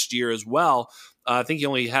position last year as well. I think he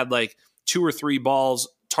only had like 2 or 3 balls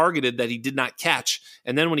targeted that he did not catch.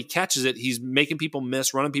 And then when he catches it, he's making people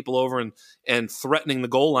miss, running people over, and threatening the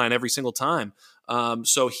goal line every single time.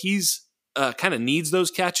 So he's kind of needs those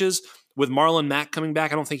catches. With Marlon Mack coming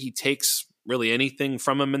back, I don't think he takes really anything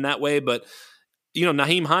from him in that way. But,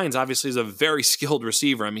 Nyheim Hines obviously is a very skilled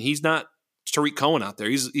receiver. I mean, he's not Tariq Cohen out there.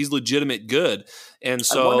 He's legitimate good. And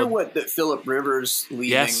so I wonder what that Phillip Rivers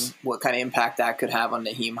leaving, what kind of impact that could have on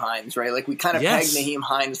Nyheim Hines, right? Like we kind of pegged Nyheim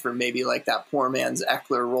Hines for maybe like that poor man's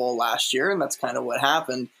Eckler role last year, and that's kind of what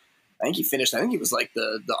happened. I think he was like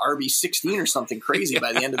the RB16 or something crazy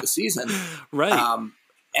by the end of the season. Right.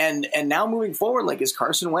 And now moving forward, like, is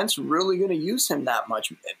Carson Wentz really going to use him that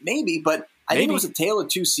much? Maybe, but I think it was a tale of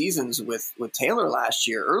two seasons with Taylor last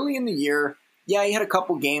year. Early in the year, he had a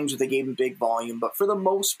couple games where they gave him big volume, but for the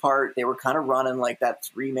most part, they were kind of running like that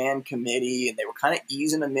 3-man committee, and they were kind of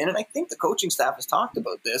easing him in. And I think the coaching staff has talked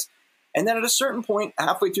about this. And then at a certain point,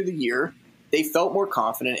 halfway through the year, they felt more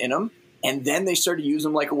confident in him, and then they started to use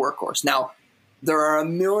him like a workhorse. Now, there are a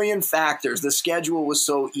million factors. The schedule was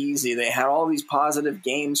so easy. They had all these positive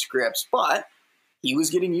game scripts, but he was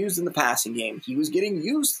getting used in the passing game. He was getting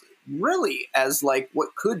used really as like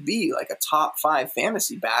what could be like a top 5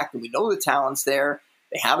 fantasy back. And we know the talent's there.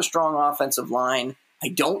 They have a strong offensive line. I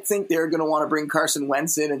don't think they're going to want to bring Carson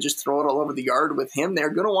Wentz in and just throw it all over the yard with him. They're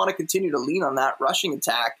going to want to continue to lean on that rushing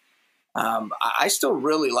attack. I still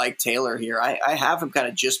really like Taylor here. I have him kind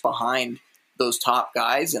of just behind those top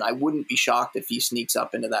guys, and I wouldn't be shocked if he sneaks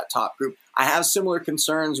up into that top group. I have similar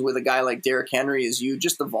concerns with a guy like Derrick Henry as you,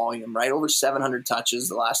 just the volume, right? Over 700 touches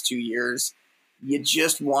the last 2 years. You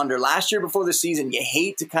just wonder. Last year before the season, you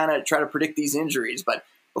hate to kind of try to predict these injuries, but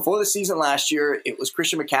before the season last year, it was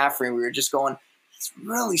Christian McCaffrey, and we were just going, he's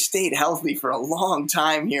really stayed healthy for a long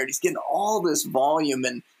time here, and he's getting all this volume,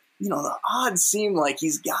 and the odds seem like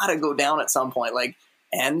he's got to go down at some point,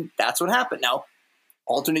 and that's what happened. Now,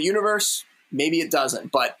 alternate universe, maybe it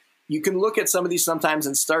doesn't, but you can look at some of these sometimes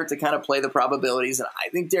and start to kind of play the probabilities. And I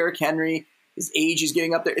think Derrick Henry, his age is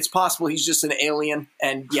getting up there. It's possible he's just an alien,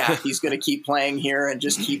 and he's going to keep playing here and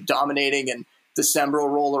just keep dominating, and December will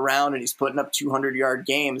roll around and he's putting up 200-yard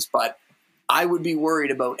games. But I would be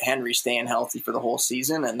worried about Henry staying healthy for the whole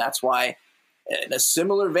season, and that's why, in a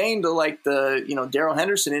similar vein to like the Darrell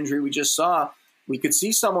Henderson injury we just saw, we could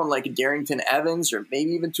see someone like a Darrington Evans, or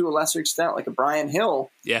maybe even to a lesser extent like a Brian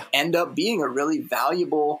Hill, end up being a really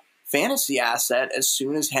valuable fantasy asset as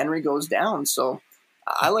soon as Henry goes down. So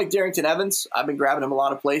I like Darrington Evans. I've been grabbing him a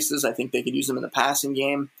lot of places. I think they could use him in the passing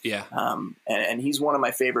game. And he's one of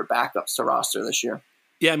my favorite backups to roster this year.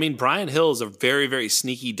 Yeah, I mean, Brian Hill is a very, very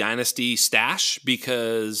sneaky dynasty stash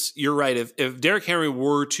because you're right. If Derrick Henry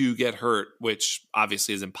were to get hurt, which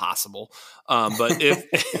obviously is impossible, but if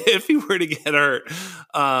if he were to get hurt,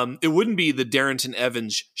 it wouldn't be the Darrington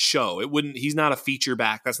Evans show. It wouldn't. He's not a feature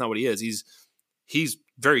back. That's not what he is. He's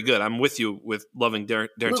very good. I'm with you with loving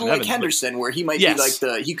Darrington Evans. Like Henderson, where he might be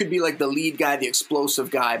he could be like the lead guy, the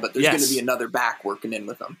explosive guy, but there's going to be another back working in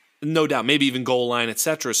with him. No doubt, maybe even goal line, et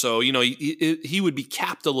cetera. So, he would be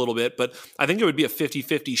capped a little bit, but I think it would be a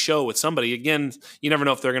 50-50 show with somebody. Again, you never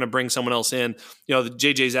know if they're going to bring someone else in. The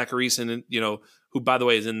JJ Zacharyson, who, by the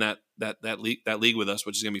way, is in that league with us,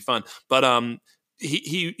 which is going to be fun. But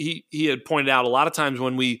he had pointed out a lot of times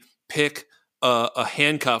when we pick a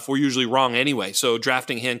handcuff, we're usually wrong anyway. So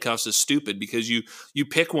drafting handcuffs is stupid because you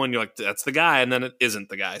pick one, you're like, that's the guy, and then it isn't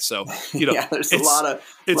the guy. So there's a lot of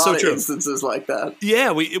instances like that.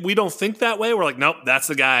 Yeah, we don't think that way. We're like, nope, that's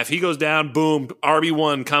the guy. If he goes down, boom,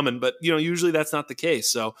 RB1 coming. But usually that's not the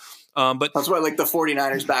case. So, but that's why like the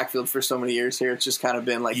 49ers backfield for so many years here, it's just kind of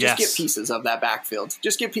been like, just get pieces of that backfield.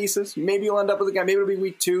 Just get pieces. Maybe you'll end up with a guy. Maybe it'll be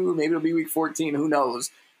week 2. Maybe it'll be week 14. Who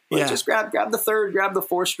knows? But just grab the third, grab the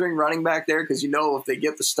 4th-string running back there because if they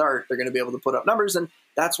get the start, they're going to be able to put up numbers. And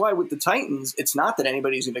that's why with the Titans, it's not that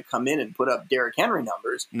anybody's going to come in and put up Derrick Henry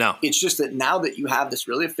numbers. No. It's just that now that you have this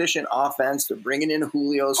really efficient offense, they're bringing in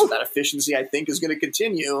Julio, so that efficiency, I think, is going to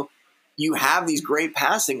continue. You have these great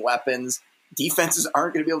passing weapons. Defenses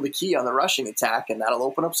aren't going to be able to key on the rushing attack, and that'll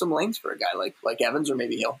open up some lanes for a guy like Evans or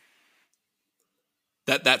maybe Hill.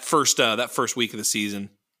 That first week of the season,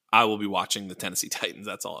 I will be watching the Tennessee Titans.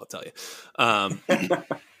 That's all I'll tell you.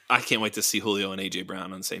 I can't wait to see Julio and A.J.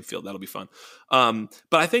 Brown on the same field. That'll be fun. But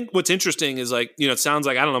I think what's interesting is it sounds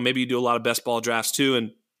like, I don't know, maybe you do a lot of best ball drafts too.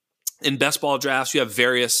 And in best ball drafts, you have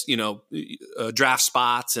various, draft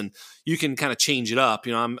spots and you can kind of change it up.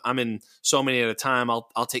 I'm in so many at a time.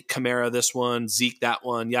 I'll take Kamara this one, Zeke that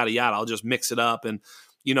one, yada, yada. I'll just mix it up. And,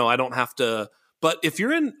 I don't have to, but if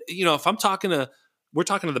you're in, if we're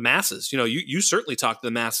talking to the masses. You certainly talk to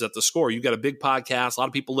the masses at the Score. You've got a big podcast, a lot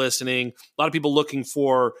of people listening, a lot of people looking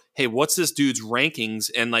for, hey, what's this dude's rankings?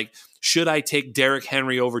 And should I take Derrick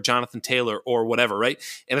Henry over Jonathan Taylor or whatever, right?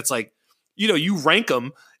 And it's like, you rank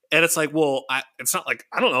them and it's like, well, it's not like,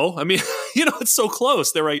 I don't know. I mean, it's so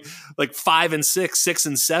close. They're like 5 and 6, 6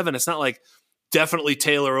 and 7. It's not like definitely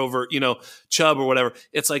Taylor over, Chubb or whatever.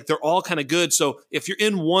 It's like they're all kind of good. So if you're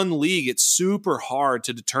in one league, it's super hard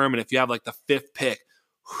to determine if you have the 5th pick,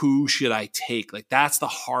 who should I take? That's the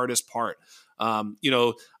hardest part. I'll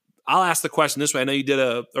ask the question this way. I know you did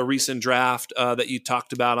a recent draft that you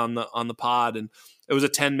talked about on the pod, and it was a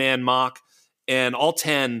 10-man mock, and all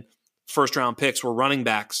 10 first-round picks were running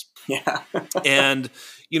backs. Yeah. And,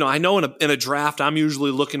 I know in a draft, I'm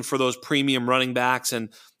usually looking for those premium running backs,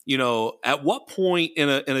 and at what point in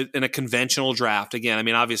a conventional draft, again, I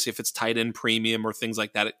mean, obviously if it's tight end premium or things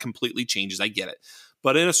like that, it completely changes. I get it.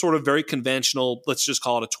 But in a sort of very conventional, let's just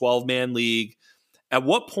call it a 12-man league, at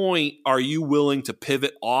what point are you willing to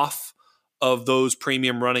pivot off of those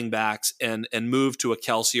premium running backs and move to a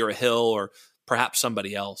Kelsey or a Hill or perhaps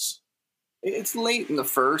somebody else? It's late in the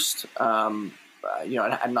first. I'm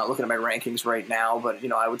not looking at my rankings right now, but,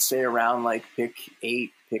 I would say around pick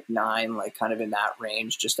 8, pick 9, kind of in that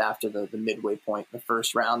range, just after the midway point in the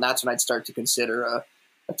first round. That's when I'd start to consider a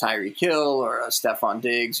Tyreek Hill or a Stephon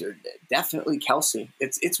Diggs or definitely Kelsey.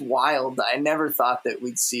 It's wild. I never thought that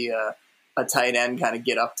we'd see a tight end kind of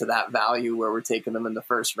get up to that value where we're taking them in the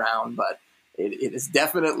first round, but it has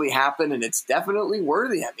definitely happened and it's definitely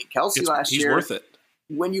worthy. I mean, Kelsey last year, he's worth it.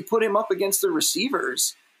 When you put him up against the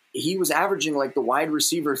receivers, he was averaging the wide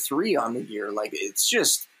receiver 3 on the year.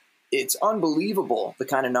 It's unbelievable the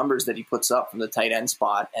kind of numbers that he puts up from the tight end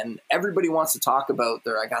spot. And everybody wants to talk about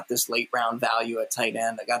I got this late round value at tight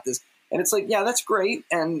end. I got this. And it's yeah, that's great.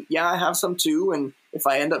 And yeah, I have some too. And if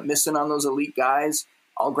I end up missing on those elite guys,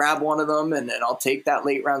 I'll grab one of them and I'll take that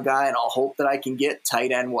late round guy and I'll hope that I can get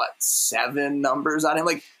tight end, 7 numbers on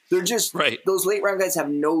him. They're just, right. Those late round guys have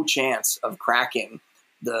no chance of cracking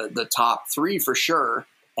the top 3 for sure.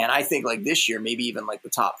 And I think this year, maybe even the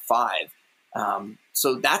top 5.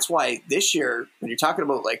 So that's why this year, when you're talking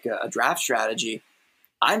about a draft strategy,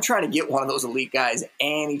 I'm trying to get one of those elite guys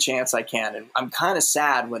any chance I can. And I'm kind of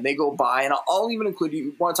sad when they go by, and I'll even include,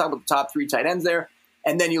 you want to talk about the top 3 tight ends there.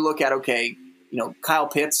 And then you look at, Kyle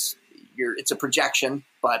Pitts, it's a projection,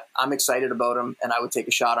 but I'm excited about him and I would take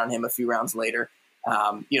a shot on him a few rounds later.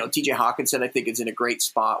 TJ Hawkinson, I think is in a great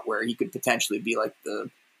spot where he could potentially be the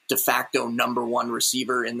de facto number 1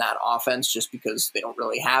 receiver in that offense, just because they don't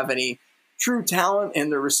really have any true talent in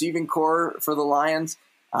the receiving core for the Lions.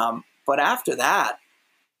 But after that,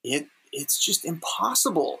 it's just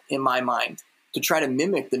impossible in my mind to try to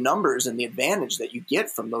mimic the numbers and the advantage that you get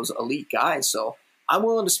from those elite guys. So I'm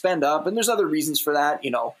willing to spend up, and there's other reasons for that.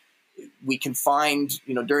 We can find,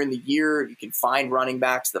 during the year, you can find running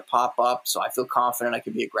backs that pop up. So I feel confident I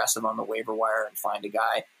can be aggressive on the waiver wire and find a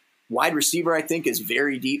guy. Wide receiver, I think, is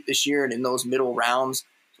very deep this year. And in those middle rounds,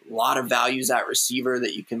 a lot of values at receiver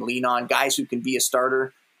that you can lean on. Guys who can be a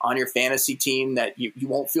starter on your fantasy team that you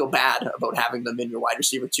won't feel bad about having them in your wide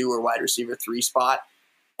receiver 2 or wide receiver 3 spot.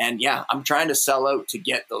 And yeah, I'm trying to sell out to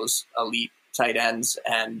get those elite tight ends.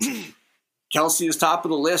 And Kelce is top of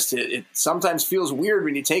the list. It sometimes feels weird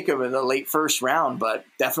when you take him in the late first round, but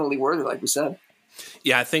definitely worthy, like we said.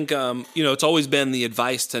 Yeah, I think it's always been the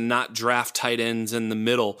advice to not draft tight ends in the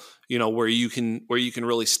middle, where you can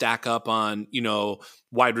really stack up on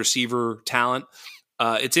wide receiver talent.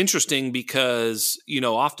 It's interesting because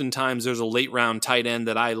oftentimes there's a late round tight end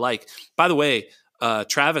that I like. By the way,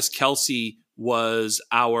 Travis Kelce was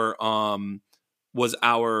our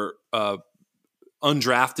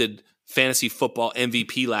undrafted fantasy football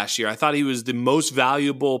MVP last year. I thought he was the most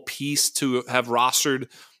valuable piece to have rostered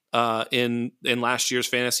in last year's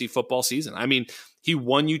fantasy football season. I mean, he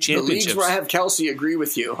won you championships. The leagues where I have Kelce agree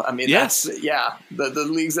with you. I mean, yes. The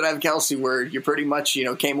leagues that I have Kelce where you pretty much,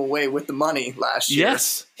 came away with the money last year.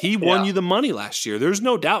 Yes, he won you the money last year. There's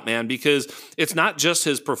no doubt, man, because it's not just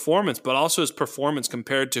his performance, but also his performance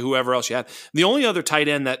compared to whoever else you had. The only other tight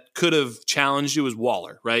end that could have challenged you was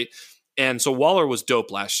Waller, right? And so Waller was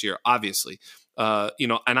dope last year, obviously. And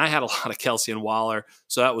I had a lot of Kelce and Waller,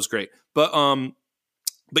 so that was great.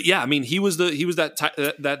 But yeah, I mean, he was that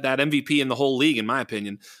MVP in the whole league, in my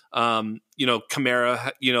opinion.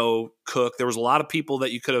 Kamara, Cook. There was a lot of people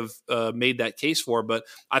that you could have made that case for, but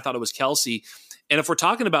I thought it was Kelce. And if we're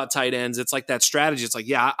talking about tight ends, it's like that strategy. It's like,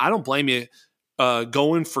 yeah, I don't blame you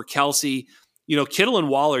going for Kelce. Kittle and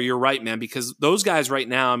Waller, you're right, man, because those guys right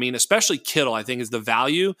now, I mean, especially Kittle, I think is the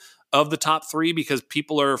value of the top 3 because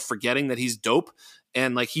people are forgetting that he's dope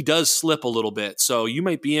and like he does slip a little bit. So you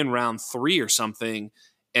might be in round 3 or something,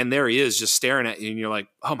 and there he is just staring at you, and you're like,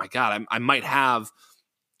 oh my God, I might have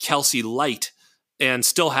Kelce light and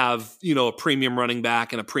still have, a premium running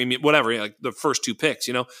back and a premium, whatever, like the first 2 picks,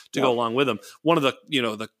 to go along with him. One of the,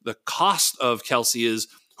 the cost of Kelce is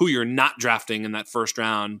who you're not drafting in that first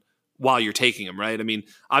round while you're taking him, right? I mean,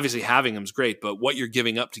 obviously having him is great, but what you're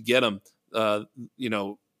giving up to get him,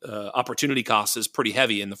 opportunity cost is pretty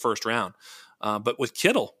heavy in the first round. But with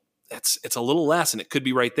Kittle, it's a little less, and it could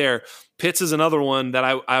be right there. Pitts is another one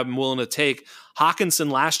that I'm willing to take. Hawkinson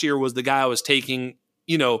last year was the guy I was taking,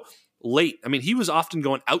 late. I mean, he was often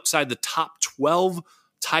going outside the top 12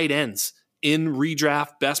 tight ends in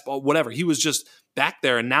redraft, best ball, whatever. He was just back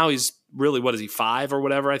there, and now he's really, what is he, 5 or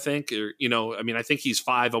whatever, I think? Or, I think he's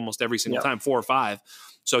 5 almost every single time, 4 or 5.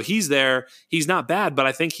 So he's there. He's not bad, but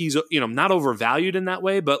I think he's, not overvalued in that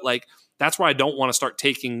way. But like, that's why I don't want to start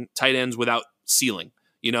taking tight ends without ceiling.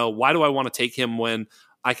 Why do I want to take him when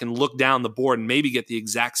I can look down the board and maybe get the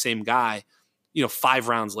exact same guy, 5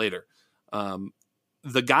 rounds later?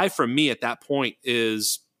 The guy for me at that point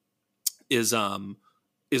is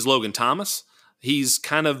Logan Thomas. He's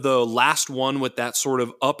kind of the last one with that sort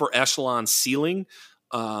of upper echelon ceiling,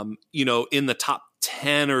 in the top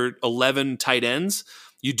 10 or 11 tight ends.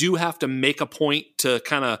 You do have to make a point to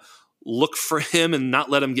kind of look for him and not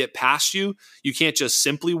let him get past you. You can't just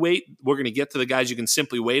simply wait. We're going to get to the guys you can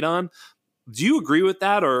simply wait on. Do you agree with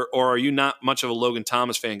that, or are you not much of a Logan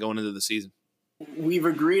Thomas fan going into the season? We've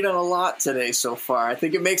agreed on a lot today so far. I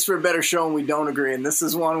think it makes for a better show when we don't agree, and this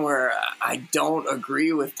is one where I don't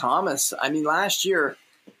agree with Thomas. I mean, last year,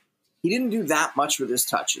 he didn't do that much with his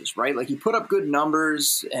touches, right? Like, he put up good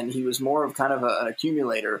numbers, and he was more of kind of an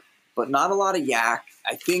accumulator, but not a lot of yak.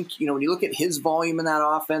 I think, when you look at his volume in that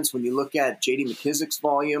offense, when you look at J.D. McKissick's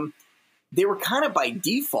volume, they were kind of by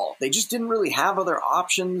default. They just didn't really have other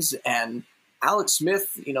options, and Alex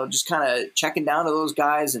Smith, just kind of checking down to those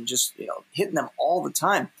guys and just, hitting them all the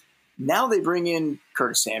time. Now they bring in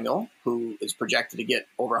Curtis Samuel, who is projected to get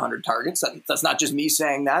over 100 targets. That's not just me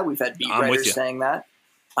saying that. We've had beat writers saying that.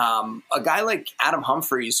 A guy like Adam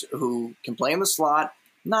Humphries, who can play in the slot,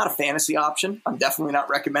 not a fantasy option. I'm definitely not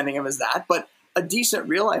recommending him as that, but a decent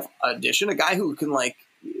real-life addition, a guy who can, might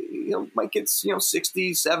get,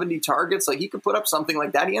 60, 70 targets. Like, he could put up something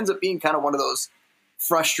like that. He ends up being kind of one of those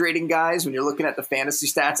frustrating guys when you're looking at the fantasy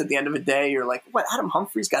stats at the end of the day. You're like, what, Adam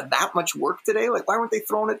Humphries got that much work today? Like, why weren't they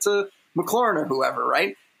throwing it to McLaurin or whoever,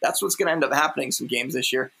 right? That's what's going to end up happening some games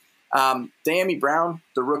this year. Diami Brown,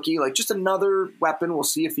 the rookie, just another weapon. We'll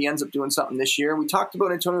see if he ends up doing something this year. We talked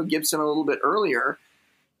about Antonio Gibson a little bit earlier.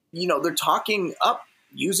 They're talking up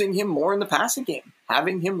using him more in the passing game,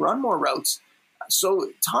 having him run more routes.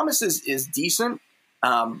 So Thomas is decent.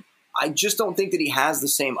 I just don't think that he has the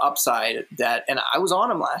same upside and I was on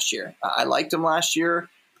him last year. I liked him last year,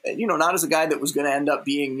 not as a guy that was going to end up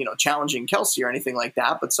being, challenging Kelsey or anything like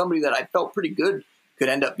that, but somebody that I felt pretty good could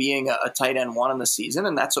end up being a tight end one in the season.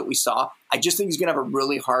 And that's what we saw. I just think he's going to have a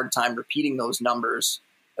really hard time repeating those numbers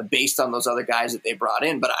based on those other guys that they brought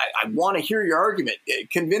in. But I want to hear your argument.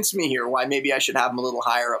 Convince me here why maybe I should have him a little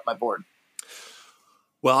higher up my board.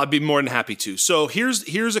 Well, I'd be more than happy to. So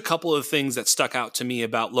here's a couple of things that stuck out to me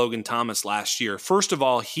about Logan Thomas last year. First of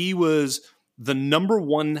all, he was the number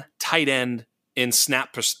one tight end in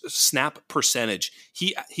snap percentage.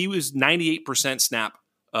 He was 98%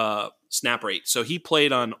 snap rate. So he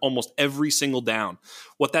played on almost every single down.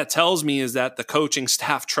 What that tells me is that the coaching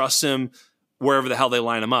staff trusts him wherever the hell they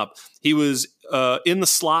line him up. He was in the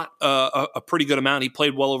slot a pretty good amount. He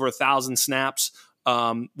played well over 1,000 snaps.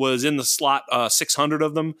 Was in the slot 600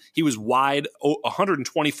 of them. He was wide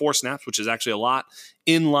 124 snaps, which is actually a lot.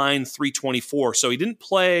 In line 324. So he didn't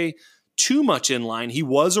play too much in line. He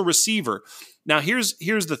was a receiver. Now here's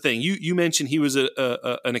the thing. You mentioned he was an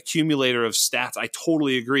accumulator of stats. I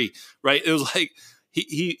totally agree. Right? It was like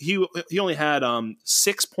he only had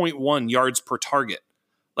 6.1 yards per target.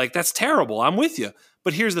 Like that's terrible. I'm with you.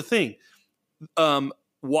 But here's the thing.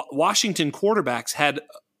 Washington quarterbacks had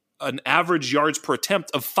an average yards per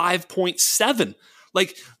attempt of 5.7.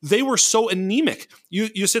 Like they were so anemic.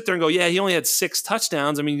 You sit there and go, yeah, he only had 6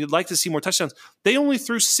 touchdowns. I mean, you'd like to see more touchdowns. They only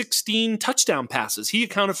threw 16 touchdown passes. He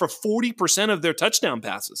accounted for 40% of their touchdown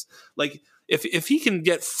passes. Like if he can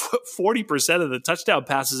get 40% of the touchdown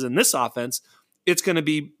passes in this offense, it's going to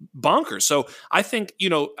be bonkers. So I think,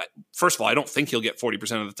 first of all, I don't think he'll get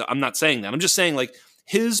 40% of the I'm not saying that. I'm just saying like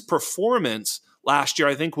his performance last year,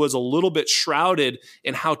 I think, was a little bit shrouded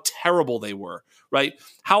in how terrible they were, right?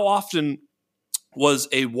 How often was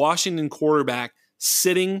a Washington quarterback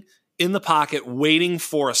sitting in the pocket waiting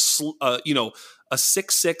for a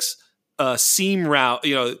 6'6" seam route,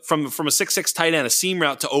 from a 6'6" tight end, a seam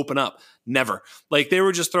route to open up? Never. Like they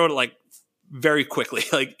were just throwing it like very quickly.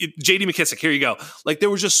 Like J.D. McKissick, here you go. Like there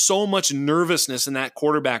was just so much nervousness in that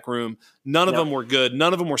quarterback room. None of them were good.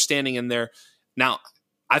 None of them were standing in there. Now,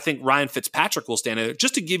 I think Ryan Fitzpatrick will stand in it.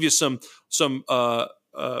 Just to give you some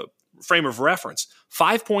frame of reference,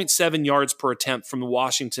 5.7 yards per attempt from the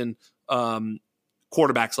Washington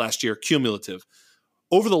quarterbacks last year, cumulative.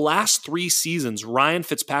 Over the last 3 seasons, Ryan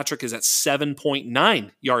Fitzpatrick is at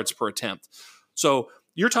 7.9 yards per attempt. So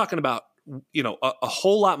you're talking about a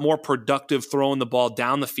whole lot more productive throwing the ball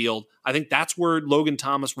down the field. I think that's where Logan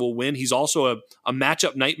Thomas will win. He's also a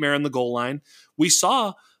matchup nightmare in the goal line. We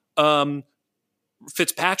saw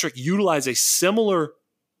Fitzpatrick utilize a similar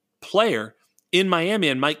player in Miami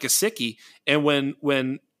and Mike Gesicki. And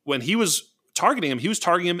when he was targeting him, he was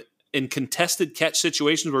targeting him in contested catch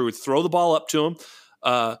situations where he would throw the ball up to him.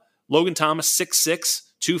 Logan Thomas, 6'6",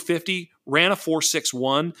 250, ran a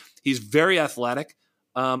 4.61. He's very athletic.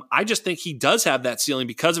 I just think he does have that ceiling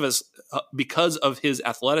because of his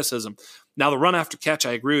athleticism. Now, the run after catch,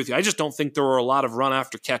 I agree with you. I just don't think there were a lot of run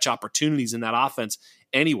after catch opportunities in that offense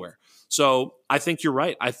anywhere. So I think you're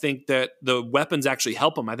right. I think that the weapons actually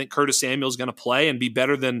help him. I think Curtis Samuel is going to play and be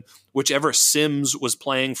better than whichever Sims was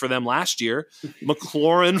playing for them last year.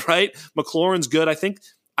 McLaurin, right? McLaurin's good. I think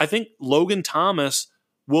Logan Thomas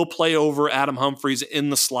will play over Adam Humphries in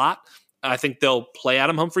the slot. I think they'll play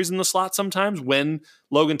Adam Humphries in the slot sometimes when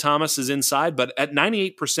Logan Thomas is inside. But at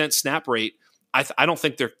 98% snap rate, I don't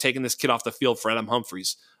think they're taking this kid off the field for Adam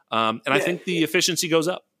Humphries. I think the efficiency goes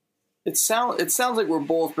up. It sounds like we're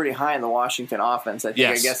both pretty high in the Washington offense. I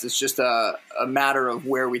guess it's just a matter of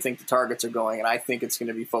where we think the targets are going, and I think it's going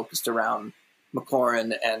to be focused around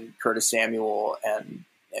McLaurin and Curtis Samuel and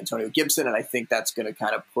Antonio Gibson, and I think that's going to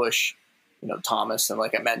kind of push Thomas. And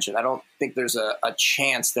like I mentioned, I don't think there's a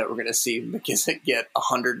chance that we're going to see McKissick get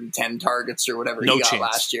 110 targets or whatever he got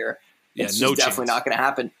last year. It's definitely not going to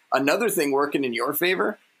happen. Another thing working in your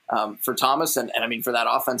favor for Thomas and I mean for that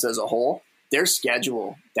offense as a whole, their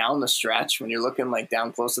schedule down the stretch when you're looking like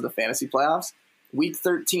down close to the fantasy playoffs, week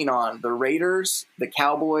 13 on the Raiders, the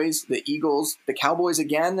Cowboys, the Eagles, the Cowboys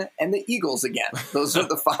again, and the Eagles again. Those are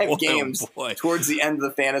the 5 games towards the end of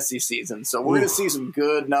the fantasy season. So we're going to see some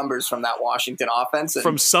good numbers from that Washington offense. And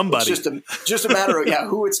from somebody. It's just a matter of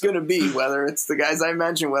who it's going to be, whether it's the guys I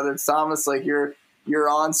mentioned, whether it's Thomas, like you're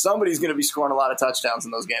on, somebody's going to be scoring a lot of touchdowns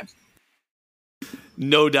in those games.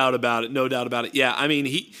 No doubt about it. No doubt about it. Yeah. I mean,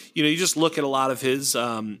 you just look at a lot of his,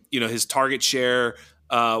 his target share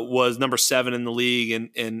was number 7 in the league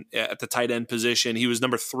and at the tight end position. He was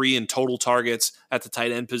number 3 in total targets at the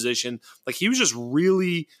tight end position. Like he was just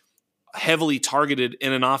really heavily targeted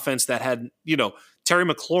in an offense that had, Terry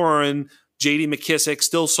McLaurin, J.D. McKissick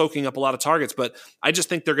still soaking up a lot of targets, but I just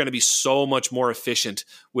think they're going to be so much more efficient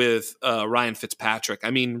with Ryan Fitzpatrick.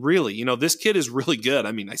 I mean, really, this kid is really good.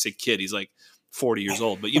 I mean, I say kid, he's like 40 years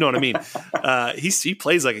old, but you know what I mean? He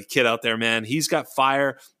plays like a kid out there, man. He's got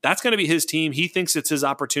fire. That's going to be his team. He thinks it's his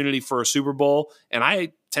opportunity for a Super Bowl, and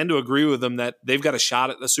I tend to agree with him that they've got a shot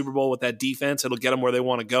at the Super Bowl with that defense. It'll get them where they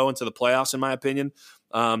want to go into the playoffs, in my opinion.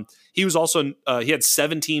 He was also he had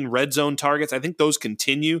 17 red zone targets. I think those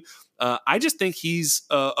continue. I just think he's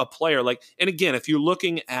a player and again, if you're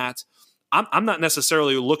looking at, I'm not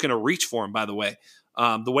necessarily looking to reach for him, by the way.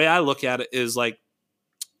 The way I look at it is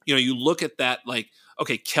you look at that,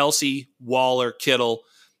 okay, Kelsey, Waller, Kittle,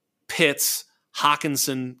 Pitts,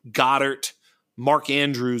 Hawkinson, Goddard, Mark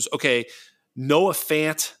Andrews. Okay, Noah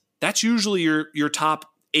Fant. That's usually your top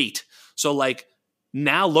 8. So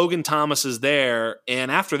now Logan Thomas is there, and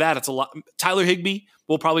after that, it's a lot. Tyler Higbee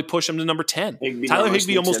will probably push him to number 10. Tyler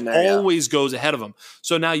Higbee almost always goes ahead of him.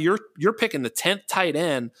 So now you're picking the 10th tight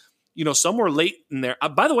end, somewhere late in there.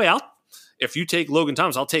 By the way, if you take Logan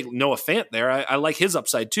Thomas, I'll take Noah Fant there. I like his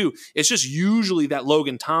upside too. It's just usually that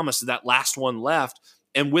Logan Thomas is that last one left,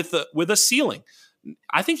 and with a ceiling.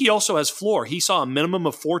 I think he also has floor. He saw a minimum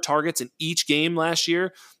of 4 targets in each game last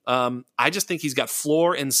year. I just think he's got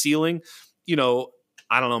floor and ceiling.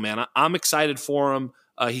 I don't know, man. I'm excited for him.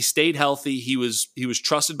 He stayed healthy. He was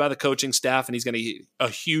trusted by the coaching staff, and he's going to get a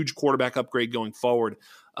huge quarterback upgrade going forward.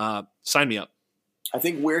 Sign me up. I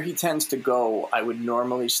think where he tends to go, I would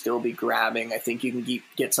normally still be grabbing. I think you can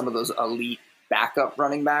get some of those elite backup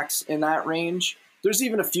running backs in that range. There's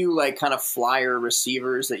even a few kind of flyer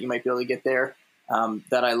receivers that you might be able to get there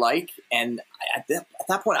that I like. And at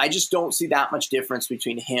that point, I just don't see that much difference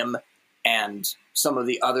between him and some of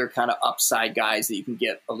the other kind of upside guys that you can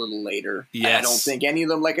get a little later. Yes. I don't think any of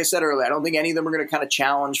them, like I said earlier, I don't think any of them are going to kind of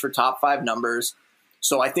challenge for top 5 numbers.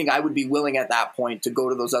 So I think I would be willing at that point to go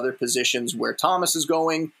to those other positions where Thomas is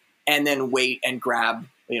going and then wait and grab,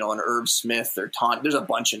 an Irv Smith or Taunt. There's a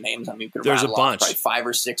bunch of names. I mean, you could there's a rattle bunch. Off probably 5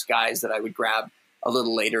 or 6 guys that I would grab a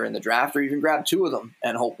little later in the draft, or even grab 2 of them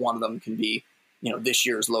and hope one of them can be, this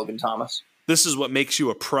year's Logan Thomas. This is what makes you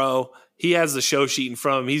a pro. He has the show sheet in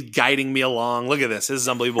front of him. He's guiding me along. Look at this. This is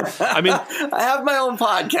unbelievable. I mean, I have my own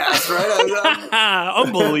podcast, right?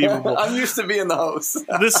 Unbelievable. I'm used to being the host.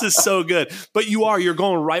 This is so good. But you're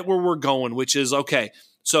going right where we're going, which is, okay.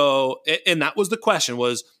 So, and that was the question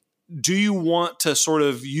was, do you want to sort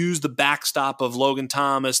of use the backstop of Logan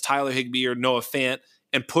Thomas, Tyler Higbee, or Noah Fant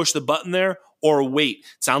and push the button there, or wait?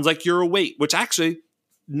 Sounds like you're a wait, which actually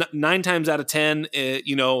 9 times out of 10,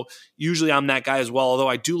 usually I'm that guy as well. Although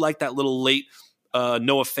I do like that little late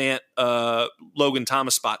Noah Fant, Logan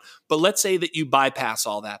Thomas spot. But let's say that you bypass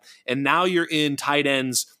all that, and now you're in tight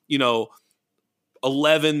ends,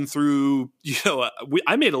 11 through,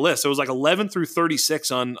 I made a list. It was 11 through 36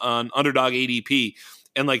 on Underdog ADP.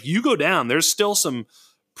 And you go down, there's still some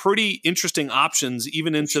pretty interesting options,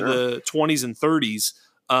 even into the 20s and 30s.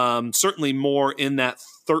 Certainly more in that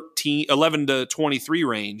 11 to 23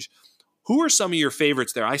 range. Who are some of your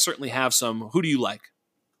favorites there? I certainly have some. Who do you like?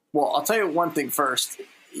 Well, I'll tell you one thing first.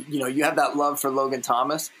 You have that love for Logan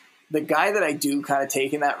Thomas. The guy that I do kind of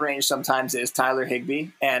take in that range sometimes is Tyler Higbee.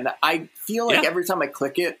 And I feel like every time I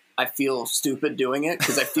click it, I feel stupid doing it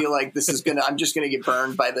because I feel like I'm just going to get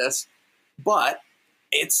burned by this. But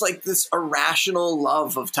it's this irrational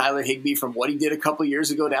love of Tyler Higbee from what he did a couple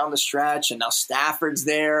years ago down the stretch, and now Stafford's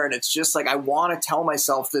there, and it's just I want to tell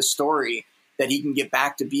myself this story that he can get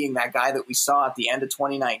back to being that guy that we saw at the end of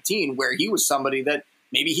 2019, where he was somebody that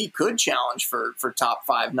maybe he could challenge for top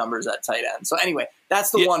 5 numbers at tight end. So anyway,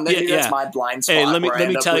 that's the one. That's my blind spot. Hey,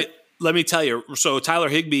 let me tell you. So Tyler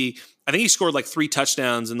Higbee, I think he scored 3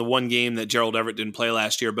 touchdowns in the one game that Gerald Everett didn't play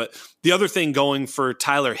last year. But the other thing going for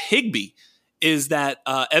Tyler Higbee is that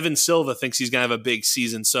Evan Silva thinks he's going to have a big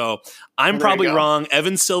season. So I'm probably wrong.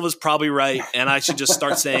 Evan Silva's probably right. And I should just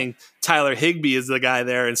start saying Tyler Higbee is the guy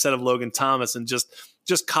there instead of Logan Thomas and just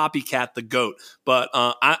copycat the GOAT. But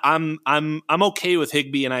I'm okay with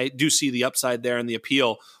Higbee, and I do see the upside there and the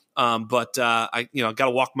appeal. But I got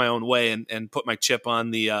to walk my own way and put my chip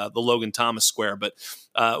on the Logan Thomas square. But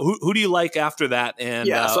who do you like after that? And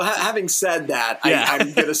so having said that,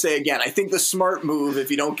 I'm going to say again, I think the smart move,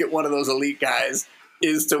 if you don't get one of those elite guys,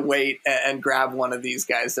 is to wait and grab one of these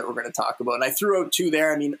guys that we're going to talk about. And I threw out 2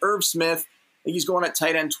 there. I mean, Irv Smith, he's going at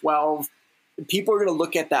tight end 12. People are going to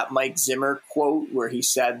look at that Mike Zimmer quote where he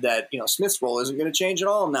said that Smith's role isn't going to change at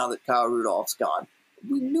all now that Kyle Rudolph's gone.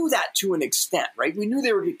 We knew that to an extent, right? We knew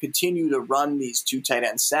they were going to continue to run these 2 tight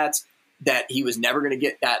end sets. that he was never going to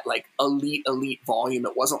get that like elite volume.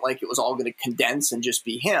 It wasn't like it was all going to condense and just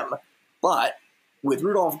be him. But with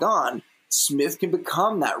Rudolph gone, Smith can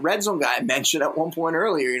become that red zone guy I mentioned at one point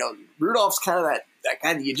earlier. You know, Rudolph's kind of that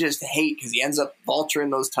guy that you just hate because he ends up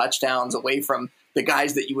vulturing those touchdowns away from the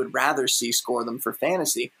guys that you would rather see score them for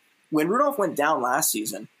fantasy. When Rudolph went down last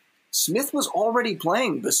season, Smith was already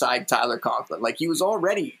playing beside Tyler Conklin. Like, he was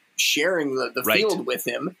already sharing the field with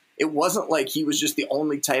him. It wasn't like he was just the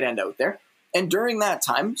only tight end out there. And during that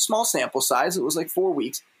time, small sample size, it was like 4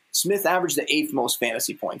 weeks, Smith averaged the 8th most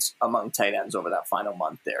fantasy points among tight ends over that final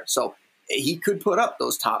month there. So he could put up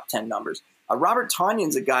those top 10 numbers. Robert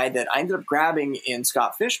Tonyan's a guy that I ended up grabbing in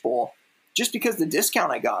Scott Fishbowl just because the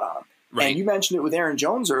discount I got on him. Right. And you mentioned it with Aaron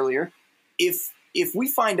Jones earlier. If we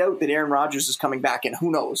find out that Aaron Rodgers is coming back, and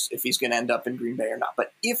who knows if he's going to end up in Green Bay or not,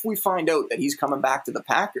 but if we find out that he's coming back to the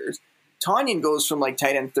Packers, Tonyan goes from like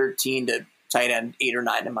tight end 13 to tight end 8 or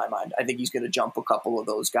 9 in my mind. I think he's going to jump a couple of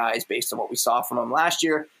those guys based on what we saw from him last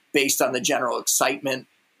year, based on the general excitement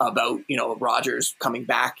about, you know, Rodgers coming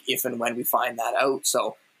back if and when we find that out.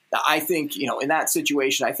 So I think, you know, in that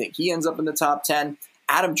situation, I think he ends up in the top 10.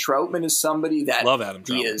 Adam Troutman is somebody that love Adam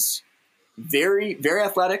Troutman. He is very, very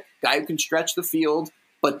athletic, guy who can stretch the field.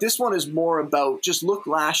 But this one is more about just look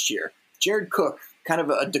last year. Jared Cook, kind of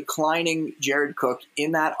a declining Jared Cook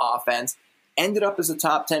in that offense, ended up as a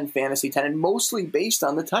top 10 fantasy tight end, mostly based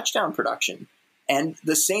on the touchdown production. And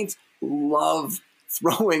the Saints love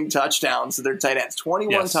throwing touchdowns to their tight ends,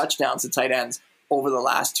 21 touchdowns to tight ends over the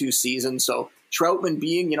last 2 seasons. So Troutman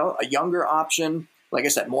being, you know, a younger option, like I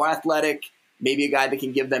said, more athletic, maybe a guy that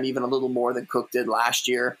can give them even a little more than Cook did last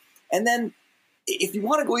year. And then if you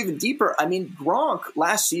want to go even deeper, I mean, Gronk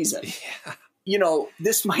last season, you know,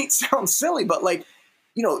 this might sound silly, but like,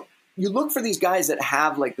 you know, you look for these guys that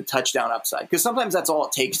have like the touchdown upside, because sometimes that's all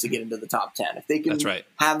it takes to get into the top 10. If they can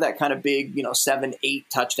have that kind of big, you know, 7, 8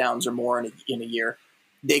 touchdowns or more in a year,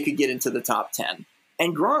 they could get into the top 10.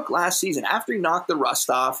 And Gronk last season, after he knocked the rust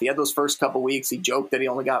off, he had those first couple weeks, he joked that he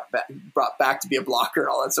only got brought back to be a blocker and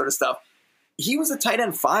all that sort of stuff. He was a tight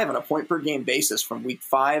end 5 on a point per game basis from week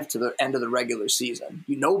 5 to the end of the regular season.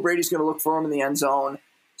 You know Brady's going to look for him in the end zone.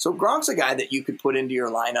 So Gronk's a guy that you could put into your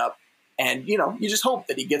lineup. And, you know, you just hope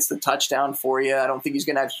that he gets the touchdown for you. I don't think he's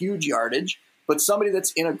going to have huge yardage, but somebody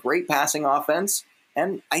that's in a great passing offense.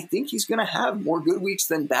 And I think he's going to have more good weeks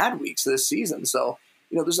than bad weeks this season. So,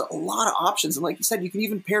 you know, there's a lot of options. And like you said, you can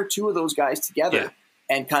even pair 2 of those guys together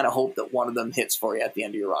and kind of hope that one of them hits for you at the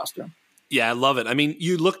end of your roster. Yeah, I love it. I mean,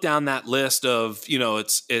 you look down that list of, you know,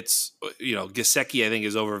 it's you know, Gesicki I think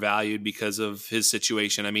is overvalued because of his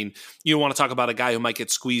situation. I mean, you want to talk about a guy who might get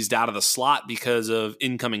squeezed out of the slot because of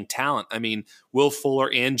incoming talent. I mean, Will Fuller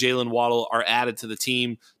and Jalen Waddle are added to the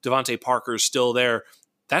team. Devontae Parker is still there.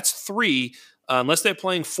 That's 3. Unless they're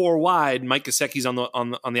playing 4 wide, Mike Gesicki's on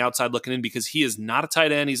the outside looking in because he is not a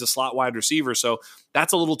tight end. He's a slot wide receiver. So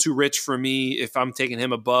that's a little too rich for me if I'm taking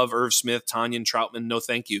him above Irv Smith, Tonyan, Troutman. No,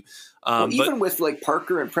 thank you. Even with like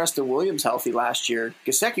Parker and Preston Williams healthy last year,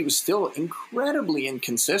 Gesicki was still incredibly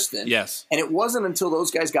inconsistent. Yes. And it wasn't until those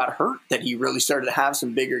guys got hurt that he really started to have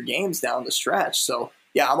some bigger games down the stretch. So,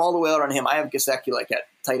 yeah, I'm all the way out on him. I have Gesicki like at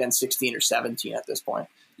tight end 16 or 17 at this point.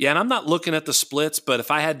 Yeah, and I'm not looking at the splits, but if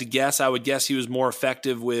I had to guess, I would guess he was more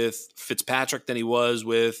effective with Fitzpatrick than he was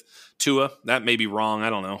with Tua. That may be wrong. I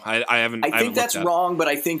don't know. I think that's wrong, but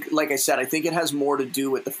I think, like I said, I think it has more to do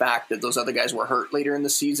with the fact that those other guys were hurt later in the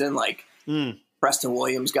season. Like Preston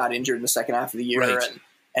Williams got injured in the second half of the year,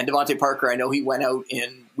 and Devontae Parker, I know he went out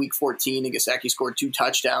in week 14, and Gesicki scored 2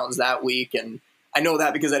 touchdowns that week, and I know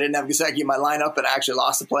that because I didn't have Gesicki in my lineup, and I actually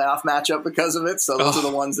lost the playoff matchup because of it. So those are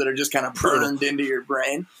the ones that are just kind of burned into your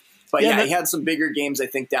brain. But yeah, he had some bigger games, I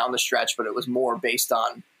think, down the stretch, but it was more based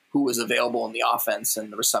on who was available in the offense.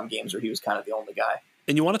 And there were some games where he was kind of the only guy.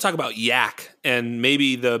 And you want to talk about Yak, and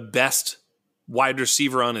maybe the best wide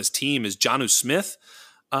receiver on his team is Jonnu Smith.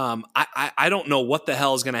 I don't know what the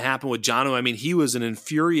hell is going to happen with Jonnu. I mean, he was an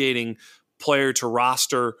infuriating player to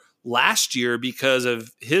roster last year because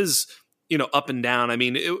of his, you know, up and down. I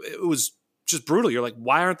mean, it was just brutal. You're like,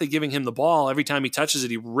 why aren't they giving him the ball? Every time he touches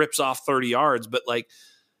it, he rips off 30 yards. But like,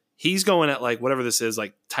 he's going at like whatever this is,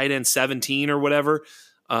 like tight end 17 or whatever.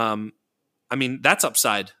 I mean, that's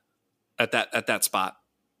upside at that spot.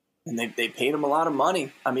 And they paid him a lot of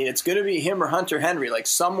money. I mean, it's going to be him or Hunter Henry, like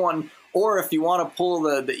someone. Or if you want to pull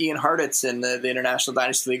the Ian Hartitz in the International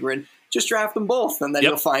Dynasty League, we're in, just draft them both, and then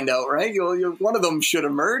you'll find out, right? One of them should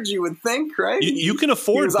emerge, you would think, right? You can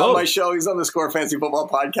afford He was both. on my show. He was on the Score Fantasy Football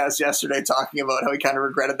podcast yesterday talking about how he kind of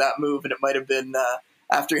regretted that move, and it might have been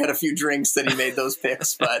after he had a few drinks that he made those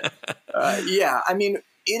picks. But, yeah, I mean,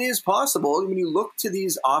 it is possible when you look to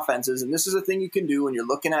these offenses, and this is a thing you can do when you're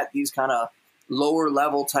looking at these kind of lower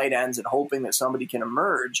level tight ends and hoping that somebody can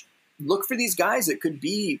emerge. Look for these guys that could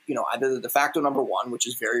be, either the de facto number one, which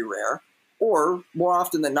is very rare, or more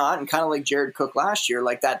often than not, and kind of like Jared Cook last year,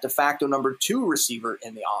 like that de facto number two receiver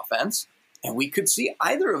in the offense. And we could see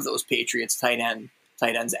either of those Patriots tight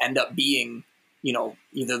ends end up being,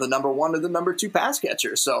 either the number one or the number two pass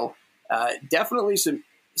catcher. So definitely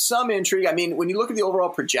some intrigue. I mean, when you look at the overall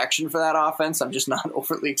projection for that offense, I'm just not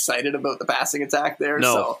overly excited about the passing attack there.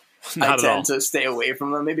 No, so I tend to stay away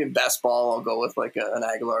from them. Maybe in best ball, I'll go with like an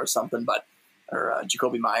Aguilar or something, or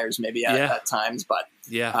Jacoby Myers maybe at times. But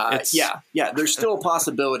there's still a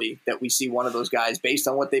possibility that we see one of those guys based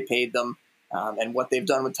on what they paid them and what they've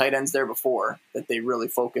done with tight ends there before, that they really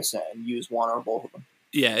focus and use one or both of them.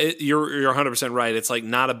 Yeah, you're 100% right. It's like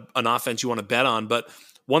not an offense you want to bet on, but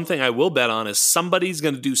one thing I will bet on is somebody's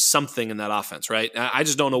going to do something in that offense, right? I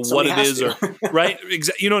just don't know what it is, or right?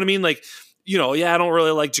 You know what I mean? Like, I don't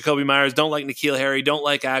really like Jacoby Myers, don't like N'Keal Harry, don't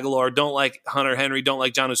like Aguilar, don't like Hunter Henry, don't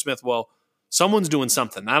like Jonnu Smith. Well, someone's doing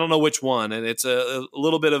something. I don't know which one, and it's a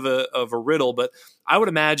little bit of a riddle, but I would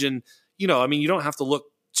imagine, you don't have to look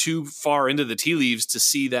too far into the tea leaves to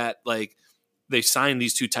see that, like, they signed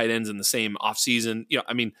these two tight ends in the same offseason.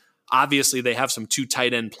 Obviously they have some two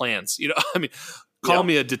tight end plans. Call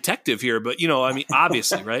me a detective here, but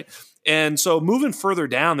obviously, right? And so moving further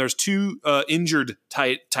down, there's two injured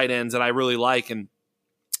tight ends that I really like, and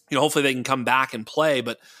hopefully they can come back and play.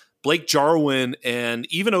 But Blake Jarwin and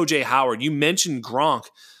even OJ Howard, you mentioned Gronk,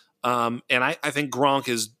 and I think Gronk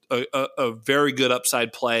is a very good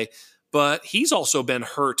upside play, but he's also been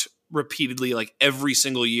hurt repeatedly, like every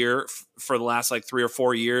single year for the last like 3 or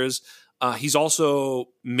 4 years. He's also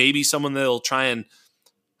maybe someone that'll try and,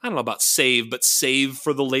 I don't know about save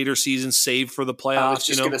for the later season, save for the playoffs. I was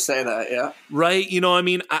just going to say that, yeah. Right.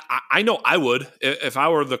 I know I would. If I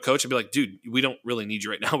were the coach, I'd be like, dude, we don't really need you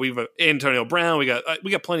right now. We've Antonio Brown. We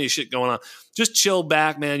got plenty of shit going on. Just chill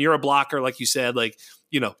back, man. You're a blocker, like you said. Like,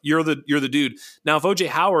 you're the dude. Now, if OJ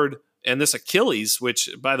Howard and this Achilles, which,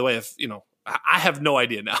 by the way, I have no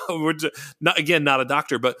idea now. We're not a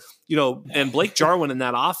doctor, but, and Blake Jarwin in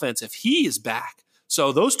that offense, if he is back.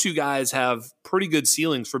 So those two guys have pretty good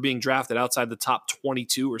ceilings for being drafted outside the top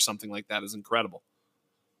 22 or something like that is incredible.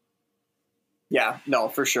 Yeah, no,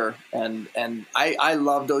 for sure. And I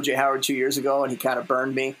loved OJ Howard 2 years ago, and he kind of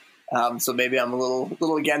burned me. So maybe I'm a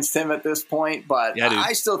little against him at this point, but yeah,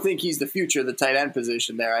 I still think he's the future of the tight end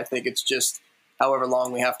position there. I think it's just however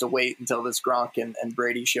long we have to wait until this Gronk and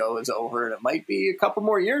Brady show is over. And it might be a couple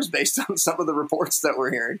more years based on some of the reports that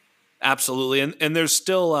we're hearing. Absolutely. And there's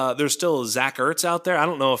still Zach Ertz out there. I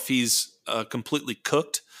don't know if he's completely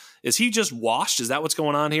cooked. Is he just washed? Is that what's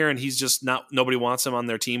going on here? And he's just nobody wants him on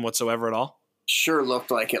their team whatsoever at all? Sure looked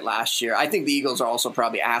like it last year. I think the Eagles are also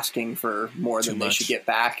probably asking for more than they should get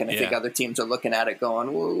back. And I think other teams are looking at it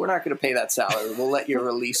going, well, we're not going to pay that salary. We'll let you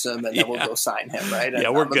release him and then we'll go sign him, right?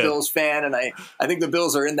 And we're I'm a Bills fan, and I think the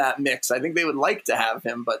Bills are in that mix. I think they would like to have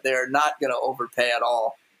him, but they're not going to overpay at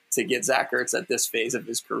all to get Zach Ertz at this phase of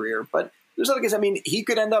his career. But there's other guys. I mean, he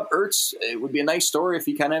could end up Ertz. It would be a nice story if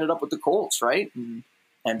he kind of ended up with the Colts, right?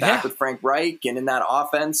 And back with Frank Reich and in that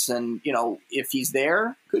offense. And, if he's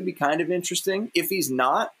there, could be kind of interesting. If he's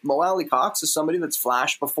not, Mo Alley Cox is somebody that's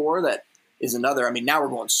flashed before that is another. I mean, now we're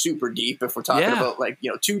going super deep if we're talking about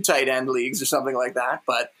two tight end leagues or something like that.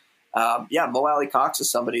 But Mo Alley Cox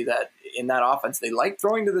is somebody that in that offense, they like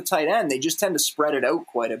throwing to the tight end. They just tend to spread it out